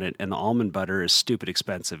butter on it, and the almond butter is stupid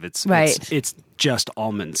expensive. It's just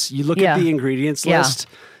almonds. You look at the ingredients list.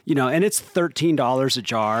 And it's $13 a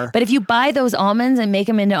jar. But if you buy those almonds and make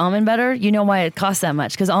them into almond butter, you know why it costs that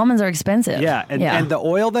much, because almonds are expensive. Yeah, and the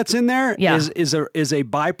oil that's in there is a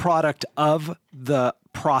byproduct of the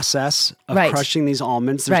process of crushing these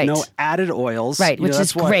almonds. There's no added oils, which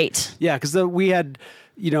is great. Yeah, because we had,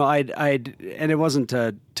 and it wasn't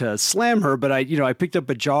to slam her, but I picked up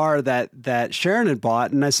a jar that Sharon had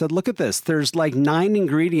bought, and I said, look at this. There's like 9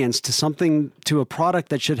 ingredients to a product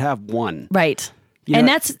that should have 1. Right.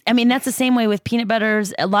 That's the same way with peanut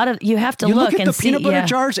butters. You have to look at and the see. Peanut butter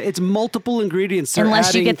jars, it's multiple ingredients.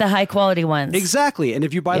 Unless you get the high quality ones. Exactly. And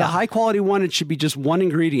if you buy the high quality one, it should be just 1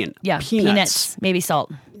 ingredient. Yeah. Peanuts, maybe salt.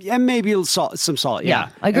 Yeah, maybe some salt. Yeah.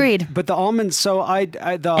 Agreed. But the almonds,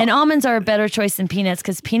 and almonds are a better choice than peanuts,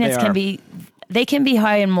 because peanuts can be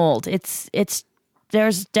high in mold.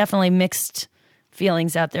 There's definitely mixed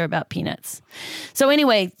feelings out there about peanuts. So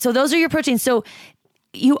anyway, those are your proteins. So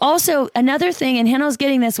you also, another thing, and Heno's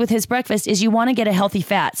getting this with his breakfast, is you want to get a healthy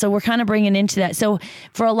fat. So we're kind of bringing into that. So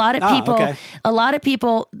for a lot of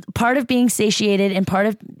people, part of being satiated and part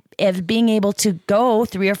of being able to go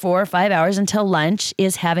 3 or 4 or 5 hours until lunch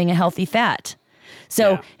is having a healthy fat.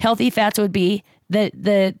 So healthy fats would be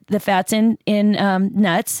the fats in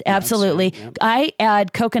nuts. Absolutely. Yep. I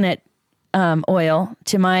add coconut oil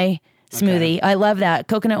to my smoothie. I love that.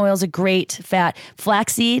 Coconut oil is a great fat.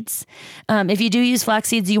 Flax seeds. If you do use flax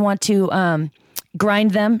seeds, you want to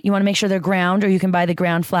grind them. You want to make sure they're ground, or you can buy the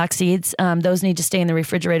ground flax seeds. Those need to stay in the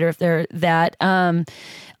refrigerator if they're that.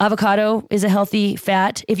 Avocado is a healthy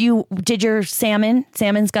fat. If you did your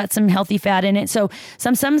salmon's got some healthy fat in it. So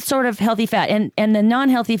some sort of healthy fat. And the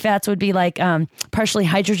non-healthy fats would be like partially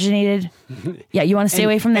hydrogenated. Yeah, you want to stay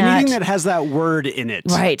away from that. Anything that has that word in it.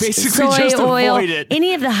 Right. Basically Soy just oil, avoid it.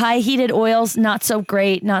 any of the high heated oils, not so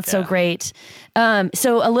great.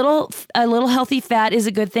 So a little healthy fat is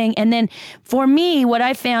a good thing. And then for me, what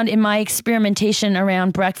I found in my experimentation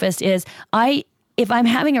around breakfast is if I'm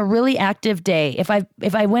having a really active day, if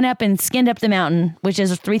I went up and skinned up the mountain, which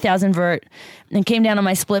is a 3,000 vert, and came down on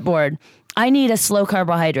my split board, I need a slow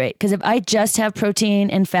carbohydrate, because if I just have protein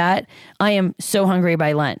and fat, I am so hungry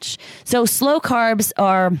by lunch. So slow carbs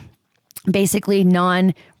are basically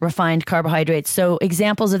non-refined carbohydrates. So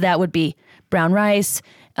examples of that would be brown rice,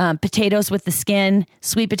 potatoes with the skin,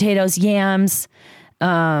 sweet potatoes, yams,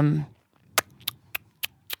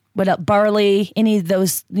 what else? Barley, any of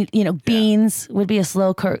those, beans would be a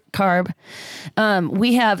slow carb.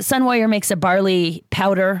 We have Sun Warrior makes a barley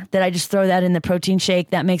powder that I just throw that in the protein shake.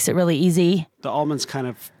 That makes it really easy. The almonds kind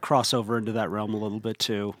of cross over into that realm a little bit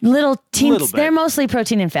too. Little teens, they're mostly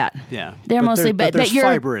protein and fat. Yeah. They're mostly, but there's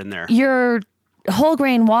fiber in there. Your whole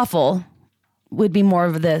grain waffle would be more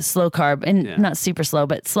of the slow carb, and not super slow,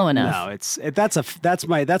 but slow enough. No, that's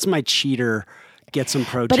my cheater. Get some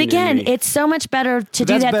protein. But again, it's so much better to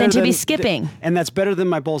do that than to be skipping. And that's better than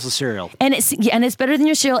my bowls of cereal. And it's better than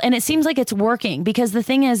your cereal. And it seems like it's working, because the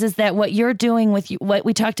thing is that what you're doing with what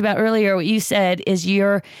we talked about earlier, what you said is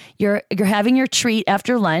you're having your treat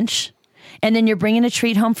after lunch, and then you're bringing a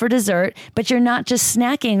treat home for dessert, but you're not just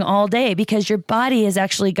snacking all day, because your body has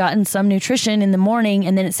actually gotten some nutrition in the morning,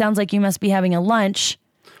 and then it sounds like you must be having a lunch.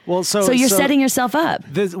 Well, so you're setting yourself up.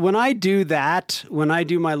 When I do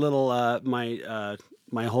my little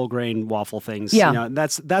my whole grain waffle things,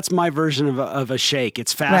 that's my version of a shake.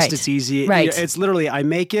 It's fast, right. It's easy. Right. It's literally, I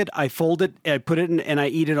make it, I fold it, I put it in, and I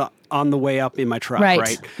eat it on the way up in my truck.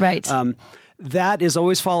 Right. That is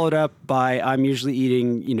always followed up by I'm usually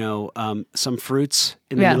eating, some fruits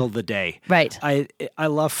in the middle of the day. Right. I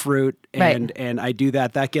love fruit, and I do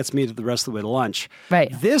that. That gets me to the rest of the way to lunch.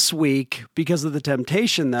 Right. This week, because of the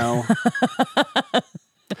temptation, though,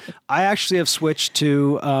 I actually have switched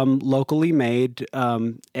to locally made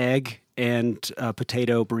egg and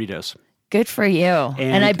potato burritos. Good for you.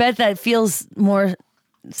 And I bet that feels more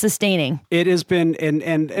sustaining. It has been,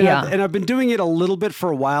 and I've been doing it a little bit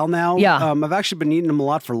for a while now. Yeah. I've actually been eating them a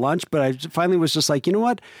lot for lunch, but I finally was just like, you know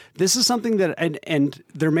what? This is something that, and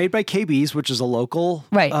they're made by KB's, which is a local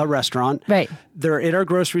restaurant. Right. They're in our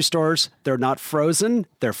grocery stores. They're not frozen.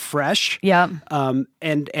 They're fresh. Yeah.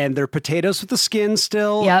 And they're potatoes with the skin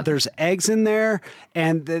still. Yep. There's eggs in there,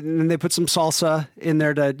 and then they put some salsa in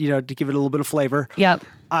there to give it a little bit of flavor. Yep.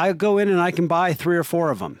 I go in and I can buy 3 or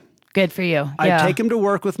 4 of them. Good for you. I take them to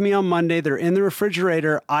work with me on Monday. They're in the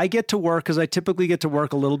refrigerator. I get to work because I typically get to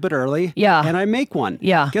work a little bit early. Yeah. And I make one.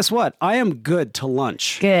 Yeah. Guess what? I am good to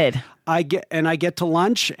lunch. Good. I get to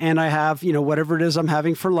lunch, and I have, whatever it is I'm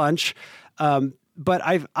having for lunch. But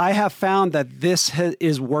I have found that this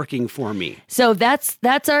is working for me. So that's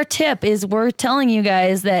our tip, is we're telling you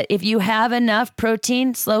guys that if you have enough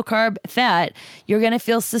protein, slow carb, fat, you're going to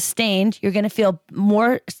feel sustained. You're going to feel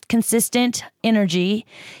more consistent energy.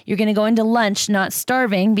 You're going to go into lunch not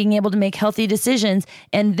starving, being able to make healthy decisions.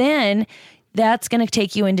 And then that's going to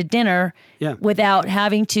take you into dinner without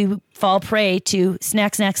having to fall prey to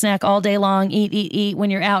snack all day long, eat when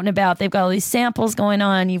you're out and about. They've got all these samples going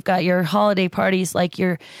on. You've got your holiday parties. Like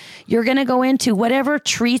you're going to go into whatever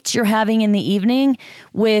treats you're having in the evening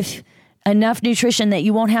with enough nutrition that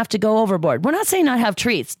you won't have to go overboard. We're not saying not have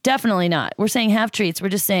treats. Definitely not. We're saying have treats. We're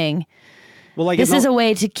just saying this is a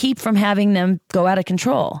way to keep from having them go out of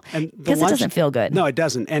control, because it doesn't feel good. No, it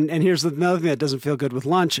doesn't. And here's another thing that doesn't feel good with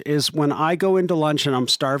lunch is when I go into lunch and I'm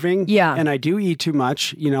starving, and I do eat too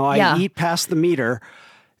much, I eat past the meter,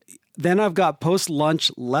 then I've got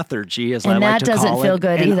post-lunch lethargy, as I like to call it. And that doesn't feel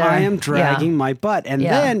good and either. I am dragging my butt. And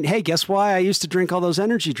then, hey, guess why? I used to drink all those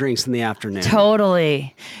energy drinks in the afternoon.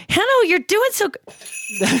 Totally. Hello, you're doing so good.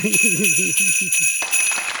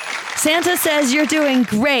 Santa says you're doing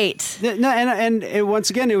great. No, and once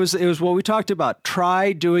again, it was what we talked about.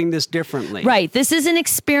 Try doing this differently. Right. This is an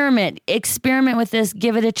experiment. Experiment with this.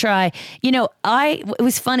 Give it a try. It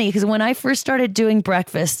was funny because when I first started doing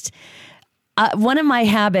breakfast, one of my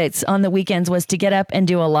habits on the weekends was to get up and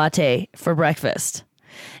do a latte for breakfast.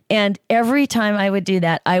 And every time I would do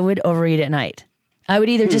that, I would overeat at night. I would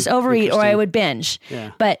either just overeat or I would binge.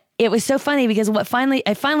 Yeah. But it was so funny because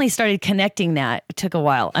I finally started connecting that. It took a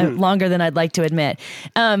while, longer than I'd like to admit.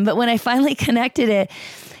 But when I finally connected it,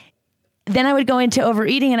 then I would go into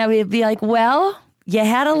overeating and I would be like, well, you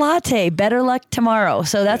had a latte, better luck tomorrow.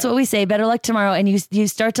 So that's what we say, better luck tomorrow. And you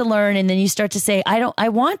start to learn, and then you start to say, I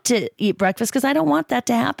want to eat breakfast because I don't want that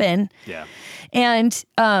to happen. Yeah. And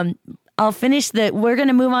I'll finish we're going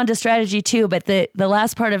to move on to strategy 2, but the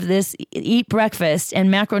last part of this, eat breakfast and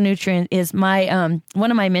macronutrient, is my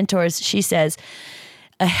one of my mentors. She says,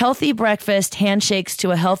 a healthy breakfast handshakes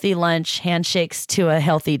to a healthy lunch, handshakes to a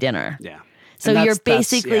healthy dinner. Yeah. So you're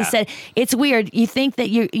basically said, it's weird. You think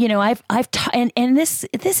that and this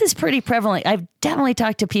is pretty prevalent. I've definitely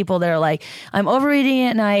talked to people that are like, I'm overeating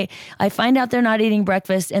at night. I find out they're not eating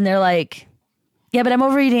breakfast, and they're like, yeah, but I'm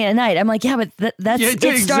overeating at night. I'm like, yeah, but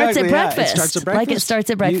it starts at breakfast. It starts at breakfast. Like it starts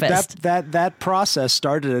at breakfast. That process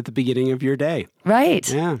started at the beginning of your day.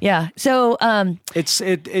 Right. Yeah. Yeah. So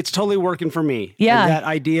it's totally working for me. Yeah. And that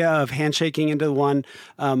idea of handshaking into one.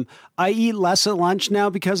 I eat less at lunch now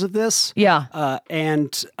because of this. Yeah.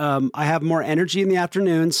 And I have more energy in the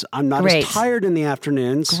afternoons. I'm not as tired in the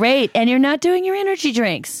afternoons. Great. And you're not doing your energy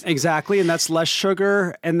drinks. Exactly. And that's less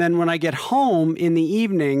sugar. And then when I get home in the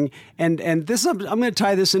evening, and this, I'm going to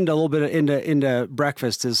tie this into a little bit into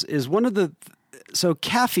breakfast, is one of the, so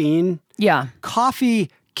caffeine. Yeah. Coffee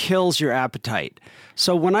kills your appetite.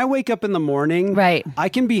 So when I wake up in the morning, I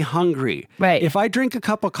can be hungry. Right. If I drink a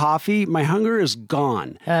cup of coffee, my hunger is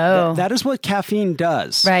gone. Oh. That is what caffeine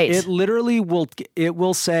does. Right. It literally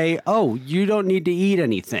will say, oh, you don't need to eat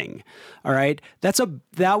anything. All right.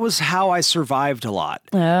 That was how I survived a lot.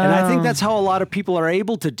 Oh. And I think that's how a lot of people are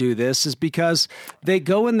able to do this, is because they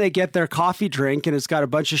go and they get their coffee drink and it's got a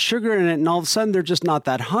bunch of sugar in it, and all of a sudden they're just not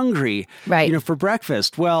that hungry, for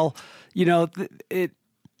breakfast. Well,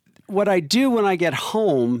 what I do when I get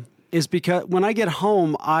home is, because when I get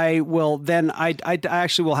home, I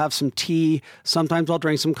actually will have some tea. Sometimes I'll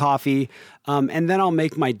drink some coffee, and then I'll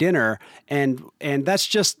make my dinner. And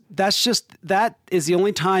that is the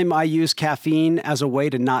only time I use caffeine as a way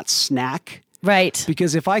to not snack. Right.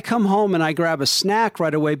 Because if I come home and I grab a snack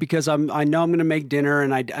right away because I know I'm going to make dinner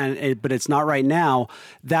but it's not right now,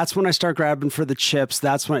 that's when I start grabbing for the chips.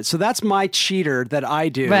 So that's my cheater that I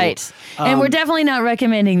do. Right. And we're definitely not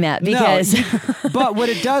recommending that, because but what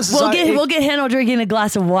it does is we'll get Hannah drinking a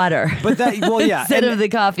glass of water. But instead of the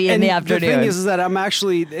coffee in the afternoon. The thing is that I'm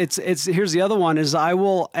actually here's the other one, is I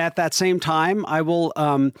will, at that same time,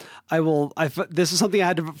 this is something I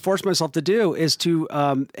had to force myself to do, is to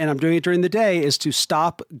and I'm doing it during the day, is to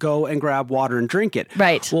stop, go and grab water and drink it.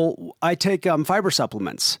 Right. Well, I take fiber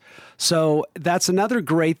supplements. So that's another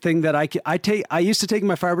great thing that I take. I used to take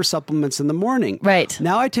my fiber supplements in the morning. Right.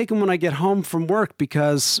 Now I take them when I get home from work,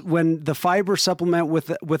 because when the fiber supplement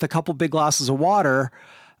with a couple big glasses of water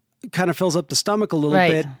kind of fills up the stomach a little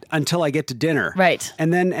bit until I get to dinner. Right.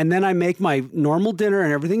 And then I make my normal dinner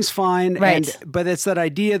and everything's fine. Right. But it's that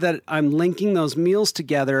idea that I'm linking those meals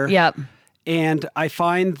together. Yep. And I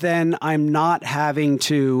find then I'm not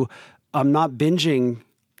binging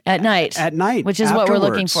at night, which is what we're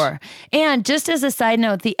looking for. And just as a side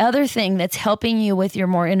note, the other thing that's helping you with your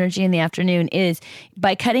more energy in the afternoon is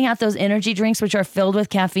by cutting out those energy drinks, which are filled with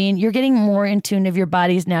caffeine, you're getting more in tune of your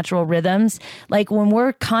body's natural rhythms. Like when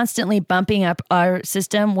we're constantly bumping up our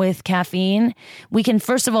system with caffeine, we can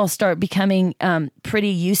first of all start becoming pretty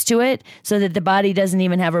used to it, so that the body doesn't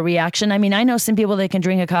even have a reaction. I mean, I know some people that can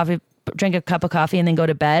drink a cup of coffee and then go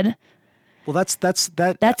to bed. Well, that's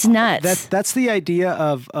nuts. That's the idea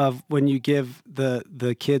of when you give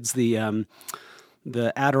the kids the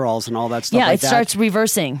Adderalls and all that stuff. Yeah, like it starts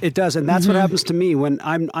reversing. It does, and that's what happens to me when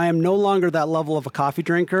I am no longer that level of a coffee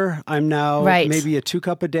drinker. I'm now maybe a 2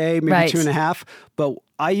 cup a day, maybe 2.5. But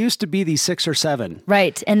I used to be the 6 or 7.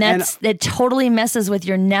 Right. And that totally messes with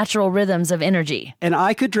your natural rhythms of energy. And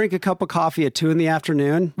I could drink a cup of coffee at 2 in the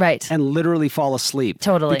afternoon. Right. And literally fall asleep.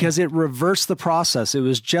 Totally. Because it reversed the process. It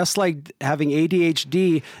was just like having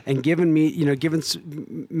ADHD and giving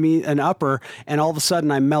me an upper, and all of a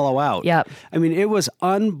sudden I mellow out. Yep. I mean, it was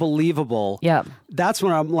unbelievable. Yep. That's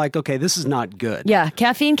when I'm like, okay, this is not good. Yeah.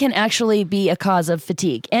 Caffeine can actually be a cause of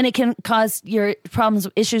fatigue, and it can cause your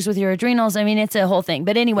issues with your adrenals. I mean, it's a whole thing.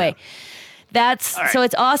 But anyway, so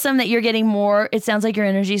it's awesome that you're getting more. It sounds like your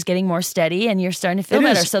energy is getting more steady and you're starting to feel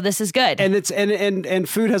better. So this is good. And and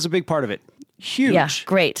food has a big part of it. Huge. Yeah,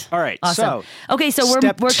 great. All right. Awesome. Okay, so we're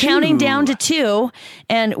 2. counting down to 2,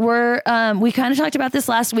 and we kind of talked about this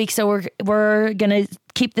last week, so we're gonna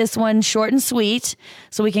keep this one short and sweet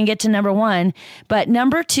so we can get to number 1. But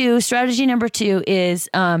strategy number 2 is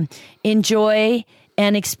enjoy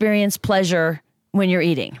and experience pleasure when you're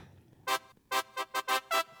eating.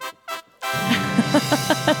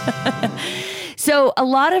 So a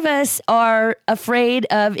lot of us are afraid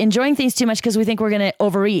of enjoying things too much because we think we're going to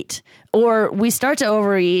overeat, or we start to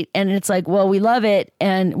overeat and it's like, well, we love it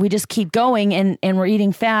and we just keep going and we're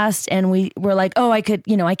eating fast and we're like, oh, I can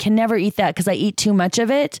never eat that because I eat too much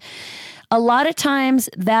of it. A lot of times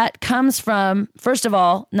that comes from, first of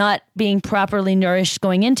all, not being properly nourished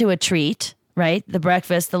going into a treat, right? The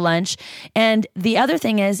breakfast, the lunch. And the other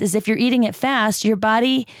thing is if you're eating it fast,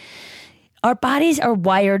 our bodies are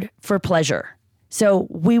wired for pleasure. So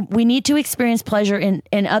we need to experience pleasure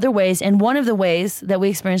in other ways. And one of the ways that we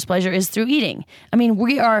experience pleasure is through eating. I mean,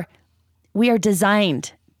 we are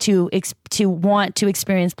designed to want to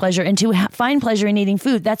experience pleasure and to find pleasure in eating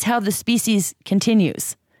food. That's how the species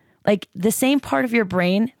continues. Like the same part of your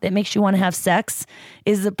brain that makes you want to have sex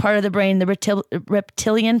is the part of the brain, the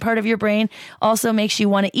reptilian part of your brain also makes you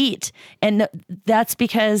want to eat. And that's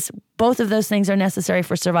because both of those things are necessary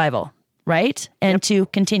for survival, right? And to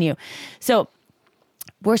continue. So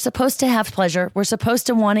we're supposed to have pleasure. We're supposed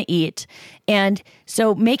to want to eat. And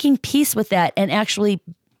so making peace with that and actually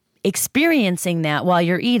experiencing that while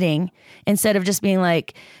you're eating, instead of just being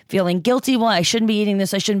like feeling guilty, well, I shouldn't be eating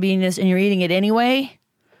this, and you're eating it anyway.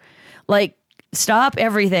 Like, stop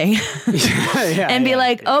everything and be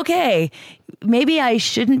like, okay, maybe I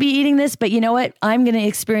shouldn't be eating this, but you know what? I'm going to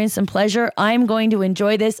experience some pleasure. I'm going to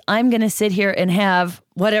enjoy this. I'm going to sit here and have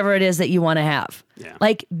whatever it is that you want to have. Yeah.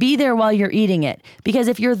 Like, be there while you're eating it. Because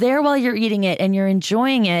if you're there while you're eating it and you're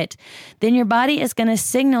enjoying it, then your body is going to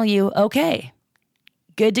signal you, okay,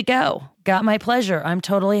 good to go. Got my pleasure. I'm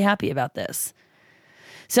totally happy about this.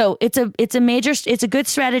 So it's a good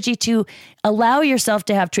strategy to allow yourself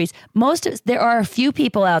to have treats. There are a few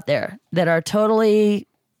people out there that are totally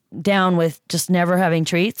down with just never having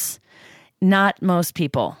treats. Not most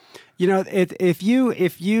people. You know, if you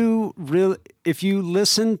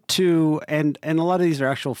listen to, and a lot of these are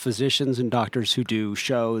actual physicians and doctors who do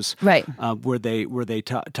shows, right? Where they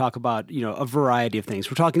talk about, you know, a variety of things.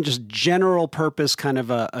 We're talking just general purpose kind of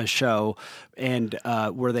a show, and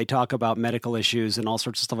where they talk about medical issues and all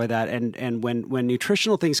sorts of stuff like that. And when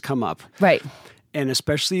nutritional things come up, right? And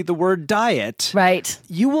especially the word diet, right?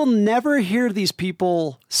 You will never hear these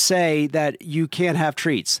people say that you can't have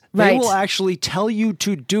treats. Right. They will actually tell you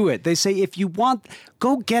to do it. They say, if you want,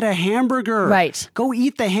 go get a hamburger. Right. Go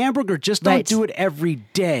eat the hamburger. Just don't do it every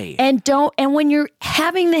day. And when you're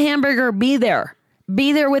having the hamburger, be there.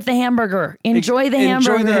 Be there with the hamburger. Enjoy the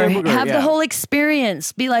hamburger. Have the whole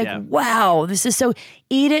experience. Be like, wow, this is so...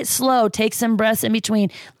 Eat it slow. Take some breaths in between.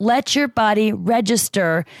 Let your body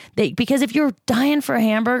register. Because if you're dying for a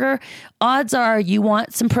hamburger, odds are you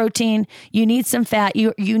want some protein, you need some fat,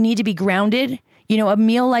 you need to be grounded. You know, a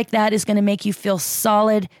meal like that is going to make you feel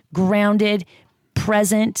solid, grounded,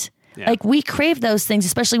 present. Yeah. Like, we crave those things,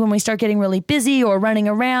 especially when we start getting really busy or running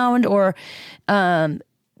around, or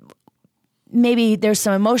maybe there's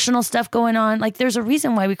some emotional stuff going on. Like, there's a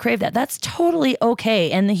reason why we crave that. That's totally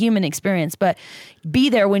okay in the human experience, but be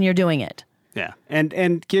there when you're doing it. Yeah.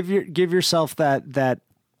 And give yourself that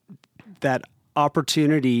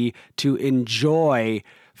opportunity to enjoy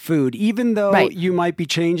food, even though you might be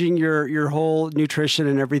changing your whole nutrition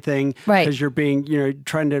and everything, because you're being,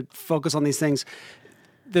 trying to focus on these things.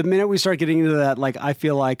 The minute we start getting into that, like, I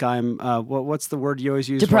feel like I'm, what's the word you always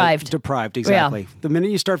use? Deprived. Deprived, exactly. Yeah. The minute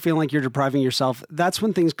you start feeling like you're depriving yourself, that's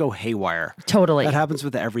when things go haywire. Totally. That happens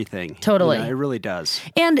with everything. Totally. It really does.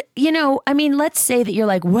 And, let's say that you're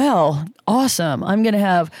like, well, awesome. I'm going to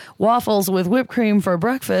have waffles with whipped cream for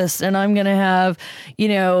breakfast, and I'm going to have,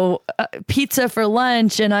 pizza for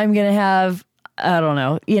lunch, and I'm going to have, I don't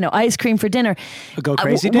know, ice cream for dinner. A go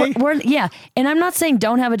crazy day? Yeah. And I'm not saying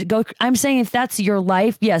don't have it to go. I'm saying if that's your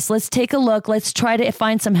life, yes, let's take a look. Let's try to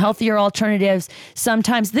find some healthier alternatives.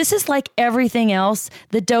 Sometimes this is like everything else.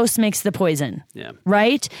 The dose makes the poison. Yeah.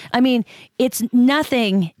 Right? I mean, it's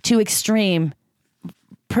nothing too extreme.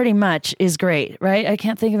 Pretty much is great, right? I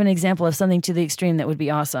can't think of an example of something to the extreme that would be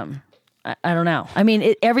awesome. I don't know. I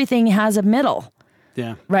mean, everything has a middle.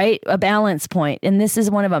 Yeah. Right? A balance point. And this is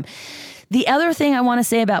one of them. The other thing I want to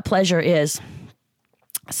say about pleasure is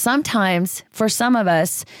sometimes for some of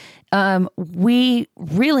us, we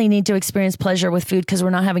really need to experience pleasure with food because we're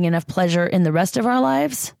not having enough pleasure in the rest of our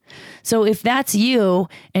lives. So if that's you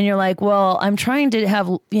and you're like, well, I'm trying to have,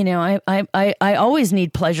 I always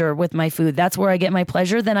need pleasure with my food. That's where I get my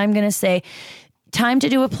pleasure. Then I'm going to say, time to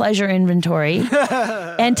do a pleasure inventory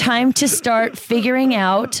and time to start figuring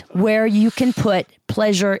out where you can put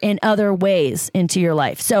pleasure in other ways into your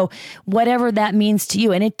life. So whatever that means to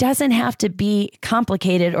you, and it doesn't have to be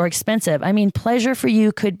complicated or expensive. I mean, pleasure for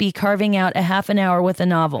you could be carving out a half an hour with a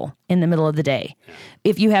novel in the middle of the day.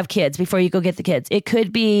 If you have kids, before you go get the kids, it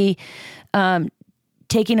could be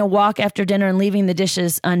taking a walk after dinner and leaving the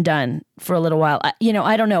dishes undone for a little while.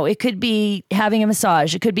 I don't know. It could be having a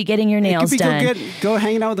massage. It could be getting your nails done. Go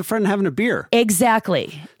hanging out with a friend and having a beer.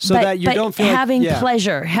 Exactly. So that you don't feel having like,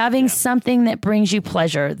 pleasure, having something that brings you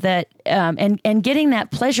pleasure, that and getting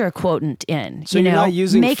that pleasure quotient in. So you're not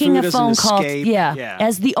using making food a as phone an call, escape.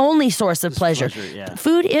 as the only source of pleasure.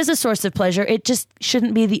 Food is a source of pleasure. It just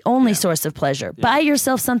shouldn't be the only source of pleasure. Buy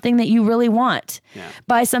yourself something that you really want.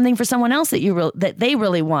 Buy something for someone else that they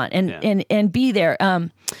really want, and be there.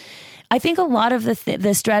 I think a lot of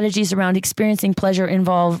the strategies around experiencing pleasure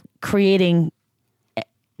involve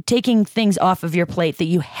taking things off of your plate that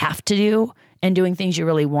you have to do and doing things you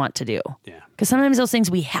really want to do. Because sometimes those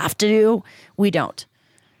things we have to do, we don't.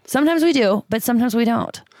 Sometimes we do, but sometimes we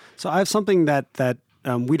don't. So I have something that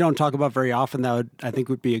we don't talk about very often that I think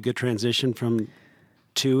would be a good transition from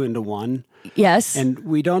 2 into 1. Yes. And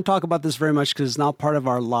we don't talk about this very much because it's not part of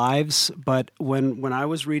our lives. But when I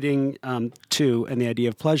was reading 2 and the idea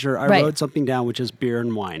of pleasure, I wrote something down, which is beer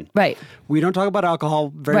and wine. Right. We don't talk about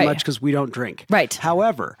alcohol very much because we don't drink. Right.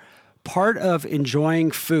 However, part of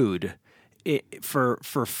enjoying food for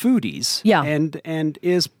foodies and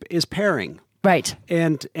is pairing. Right.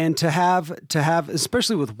 And to have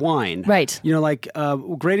especially with wine. Right. Like a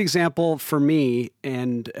great example for me,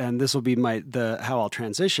 and this will be how I'll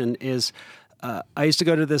transition is I used to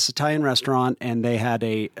go to this Italian restaurant and they had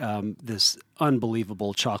this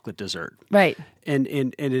unbelievable chocolate dessert. Right. And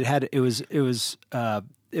it was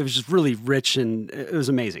just really rich and it was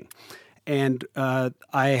amazing. And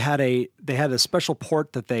they had a special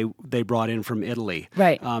port that they brought in from Italy.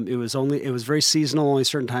 Right. It was very seasonal, only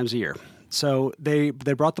certain times a year. So they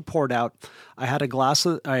brought the port out. I had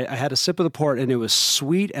I had a sip of the port, and it was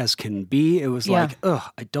sweet as can be. It was like, ugh,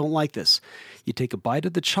 I don't like this. You take a bite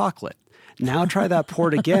of the chocolate. Now try that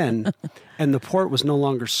port again, and the port was no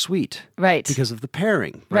longer sweet, right? Because of the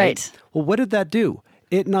pairing, right? Well, what did that do?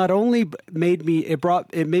 It not only made me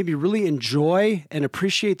really enjoy and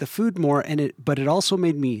appreciate the food more, but it also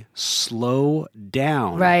made me slow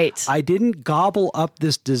down. Right. I didn't gobble up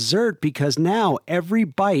this dessert because now every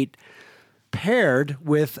bite paired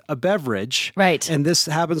with a beverage. Right. And this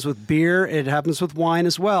happens with beer. It happens with wine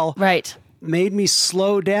as well. Right. Made me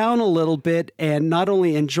slow down a little bit and not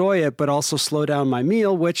only enjoy it, but also slow down my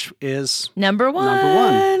meal, which is number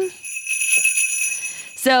one.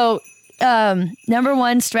 So, number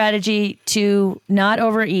one strategy to not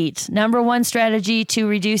overeat. Number one strategy to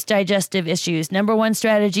reduce digestive issues. Number one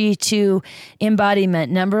strategy to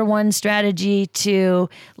embodiment. Number one strategy to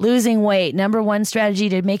losing weight. Number one strategy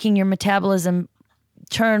to making your metabolism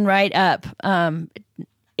turn right up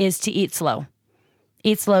is to eat slow.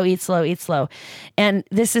 Eat slow, eat slow, eat slow. And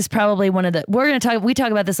this is probably we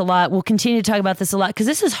talk about this a lot. We'll continue to talk about this a lot because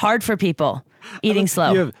this is hard for people, eating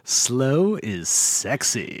slow. Slow is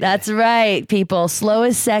sexy. That's right, people. Slow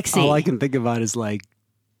is sexy. All I can think about is like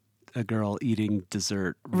a girl eating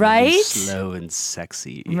dessert. Really right? Slow and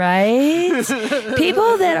sexy. Right?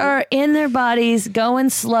 People that are in their bodies going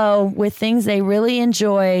slow with things they really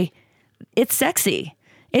enjoy, it's sexy.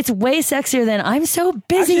 It's way sexier than I'm so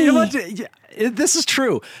busy. Actually, this is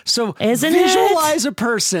true. So Isn't visualize a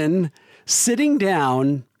person sitting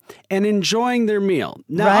down and enjoying their meal.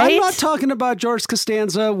 Now, right? I'm not talking about George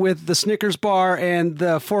Costanza with the Snickers bar and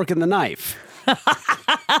the fork and the knife.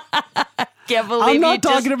 Can't believe I'm not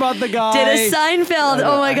talking about the guy. Did a Seinfeld.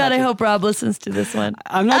 Oh my God, I hope Rob listens to this one.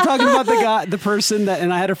 I'm not talking about the person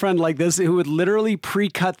and I had a friend like this who would literally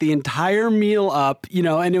pre-cut the entire meal up,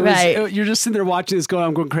 and it was, you're just sitting there watching this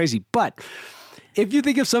I'm going crazy. But if you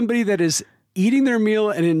think of somebody that is eating their meal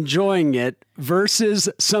and enjoying it versus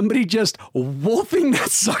somebody just wolfing that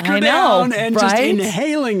sucker down and just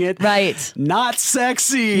inhaling it. Right. Not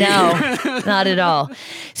sexy. No, not at all.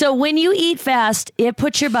 So when you eat fast, it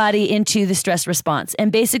puts your body into the stress response.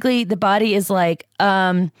 And basically the body is like,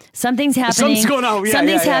 something's happening. Something's going on.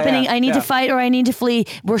 Something's happening. I need to fight or I need to flee.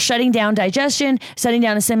 We're shutting down digestion, shutting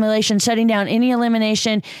down assimilation, shutting down any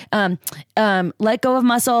elimination. Let go of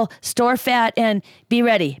muscle, store fat, and be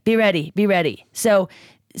ready, be ready, be ready. So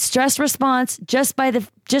stress response just by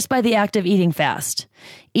the act of eating fast.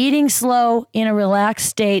 Eating slow in a relaxed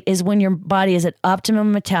state is when your body is at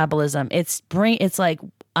optimum metabolism. It's like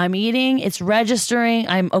I'm eating, it's registering.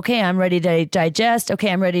 I'm ready to digest. Okay,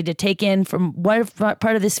 I'm ready to take in from what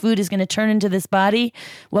part of this food is going to turn into this body,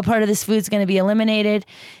 what part of this food is going to be eliminated.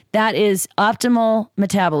 That is optimal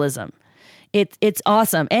metabolism. It's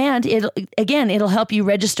awesome. And it'll help you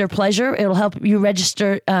register pleasure. It'll help you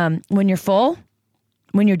register when you're full,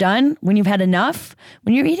 when you're done, when you've had enough,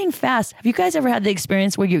 when you're eating fast. Have you guys ever had the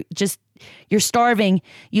experience where you're starving,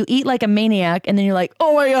 you eat like a maniac, and then you're like,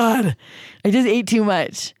 oh my God, I just ate too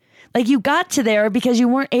much. Like you got to there because you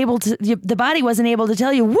weren't able to, the body wasn't able to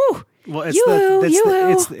tell you, woo. Well,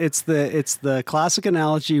 it's it's the classic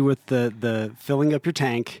analogy with the filling up your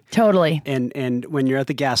tank. Totally. And when you're at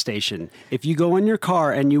the gas station, if you go in your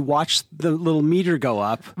car and you watch the little meter go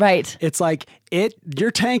up, right? It's like your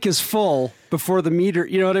tank is full before the meter.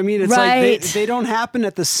 You know what I mean? It's right. like they don't happen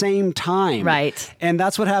at the same time, right? And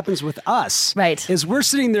that's what happens with us, right? Is we're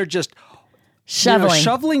sitting there just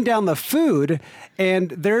shoveling down the food, and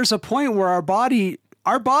there's a point where our body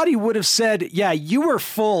would have said, yeah, you were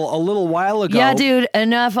full a little while ago. Yeah, dude,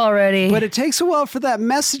 enough already. But it takes a while for that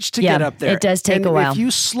message to get up there. It does take a while. If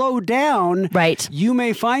you slow down, right, you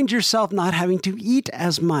may find yourself not having to eat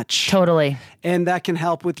as much. Totally. And that can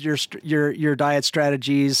help with your diet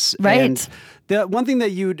strategies. Right. And the one thing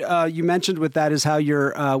that you mentioned with that is how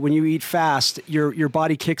when you eat fast, your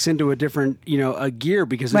body kicks into a different a gear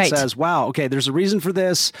because it says, wow, okay, there's a reason for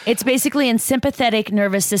this. It's basically in sympathetic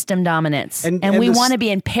nervous system dominance, and we want to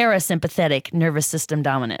be in parasympathetic nervous system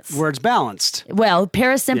dominance, where it's balanced. Well,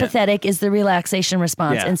 parasympathetic is the relaxation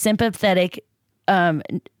response, and sympathetic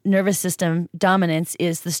nervous system dominance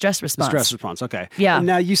is the stress response. The stress response. Okay. Yeah.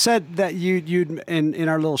 Now you said that you'd in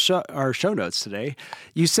our little show notes today,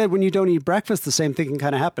 you said when you don't eat breakfast, the same thing can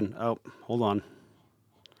kind of happen. Oh, hold on.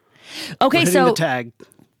 Okay, so the tag.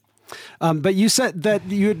 But you said that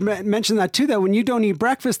you had mentioned that too, that when you don't eat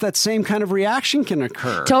breakfast, that same kind of reaction can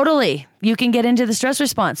occur. Totally. You can get into the stress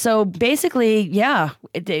response. So basically,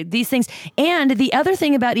 these things. And the other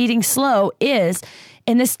thing about eating slow is,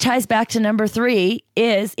 and this ties back to number 3,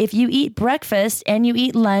 is if you eat breakfast and you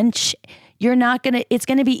eat lunch, it's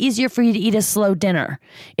going to be easier for you to eat a slow dinner.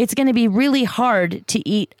 It's going to be really hard to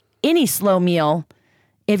eat any slow meal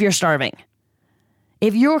if you're starving.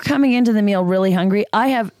 If you're coming into the meal really hungry,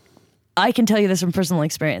 I can tell you this from personal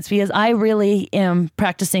experience because I really am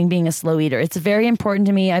practicing being a slow eater. It's very important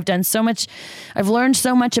to me. I've learned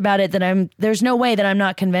so much about it that there's no way that I'm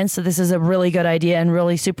not convinced that this is a really good idea and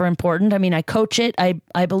really super important. I mean, I coach it.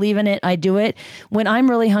 I believe in it. I do it. When I'm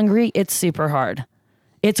really hungry, it's super hard.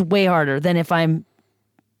 It's way harder than if I'm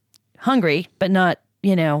hungry, but not,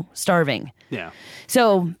 starving. Yeah.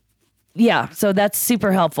 So that's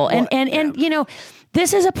super helpful. And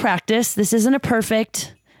this is a practice. This isn't a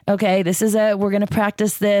perfect. Okay, we're going to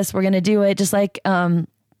practice this. We're going to do it just like a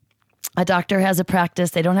doctor has a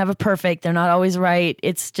practice. They don't have a perfect. They're not always right.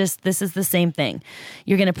 It's just, this is the same thing.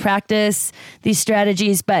 You're going to practice these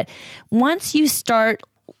strategies. But once you start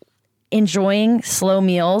enjoying slow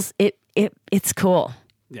meals, it's cool.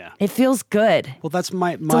 Yeah. It feels good. Well, that's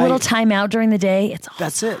my it's a little time out during the day. It's awesome.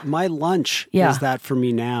 That's it. My lunch is that for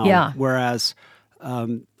me now. Yeah. Whereas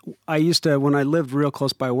I used to, when I lived real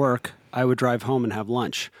close by work, I would drive home and have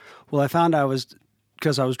lunch. Well, I found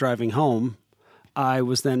because I was driving home, I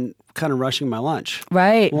was then kind of rushing my lunch.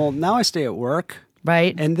 Right. Well, now I stay at work.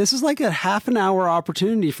 Right. And this is like a half an hour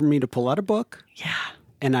opportunity for me to pull out a book. Yeah.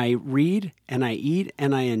 And I read and I eat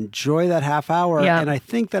and I enjoy that half hour. Yeah. And I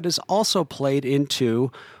think that is also played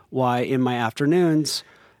into why in my afternoons,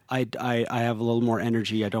 I have a little more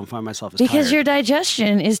energy. I don't find myself as tired. Because your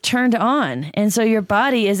digestion is turned on. And so your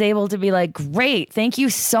body is able to be like, great, thank you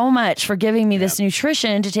so much for giving me this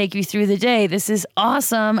nutrition to take you through the day. This is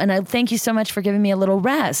awesome. And I thank you so much for giving me a little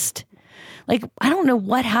rest. Like, I don't know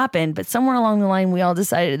what happened, but somewhere along the line, we all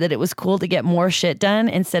decided that it was cool to get more shit done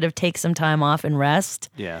instead of take some time off and rest.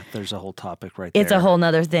 Yeah, there's a whole topic right there. It's a whole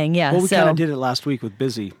nother thing, yeah. Well, we kind of did it last week with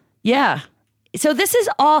Busy. Yeah. So this is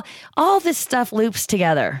all this stuff loops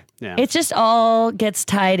together. Yeah. It just all gets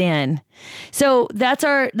tied in. So that's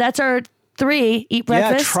our 3, eat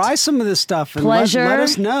breakfast. Yeah, try some of this stuff and pleasure, let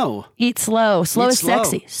us know. Eat slow. Slow is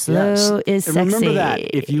sexy. Slow is sexy. And remember that.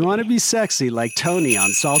 If you want to be sexy like Tony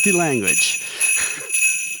on Salty Language,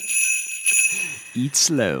 eat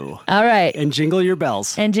slow. All right. And jingle your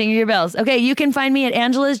bells. Okay, you can find me at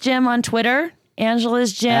Angela's Gym on Twitter.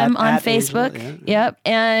 Angela's Gym on Facebook. Angela, Yep.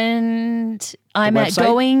 And I'm at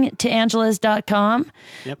goingtoangelas.com.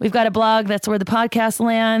 Yep. We've got a blog. That's where the podcast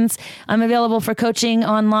lands. I'm available for coaching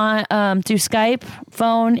online through Skype,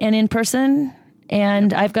 phone, and in person.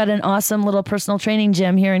 And I've got an awesome little personal training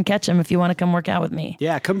gym here in Ketchum if you want to come work out with me.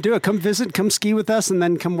 Yeah, come do it. Come visit, come ski with us, and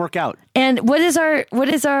then come work out. And what is our,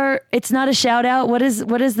 it's not a shout out. What is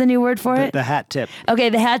the new word for it? The hat tip. Okay,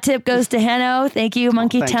 the hat tip goes to Heno. Thank you,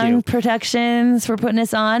 Monkey Tongue Productions, for putting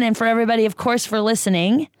us on. And for everybody, of course, for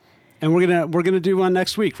listening. And we're gonna do one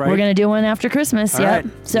next week, right? We're gonna do one after Christmas. All yep.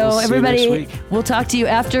 right. So We'll see you everybody, next week. we'll talk to you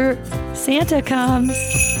after Santa comes.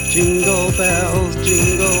 Jingle bells,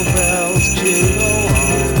 jingle bells, jingle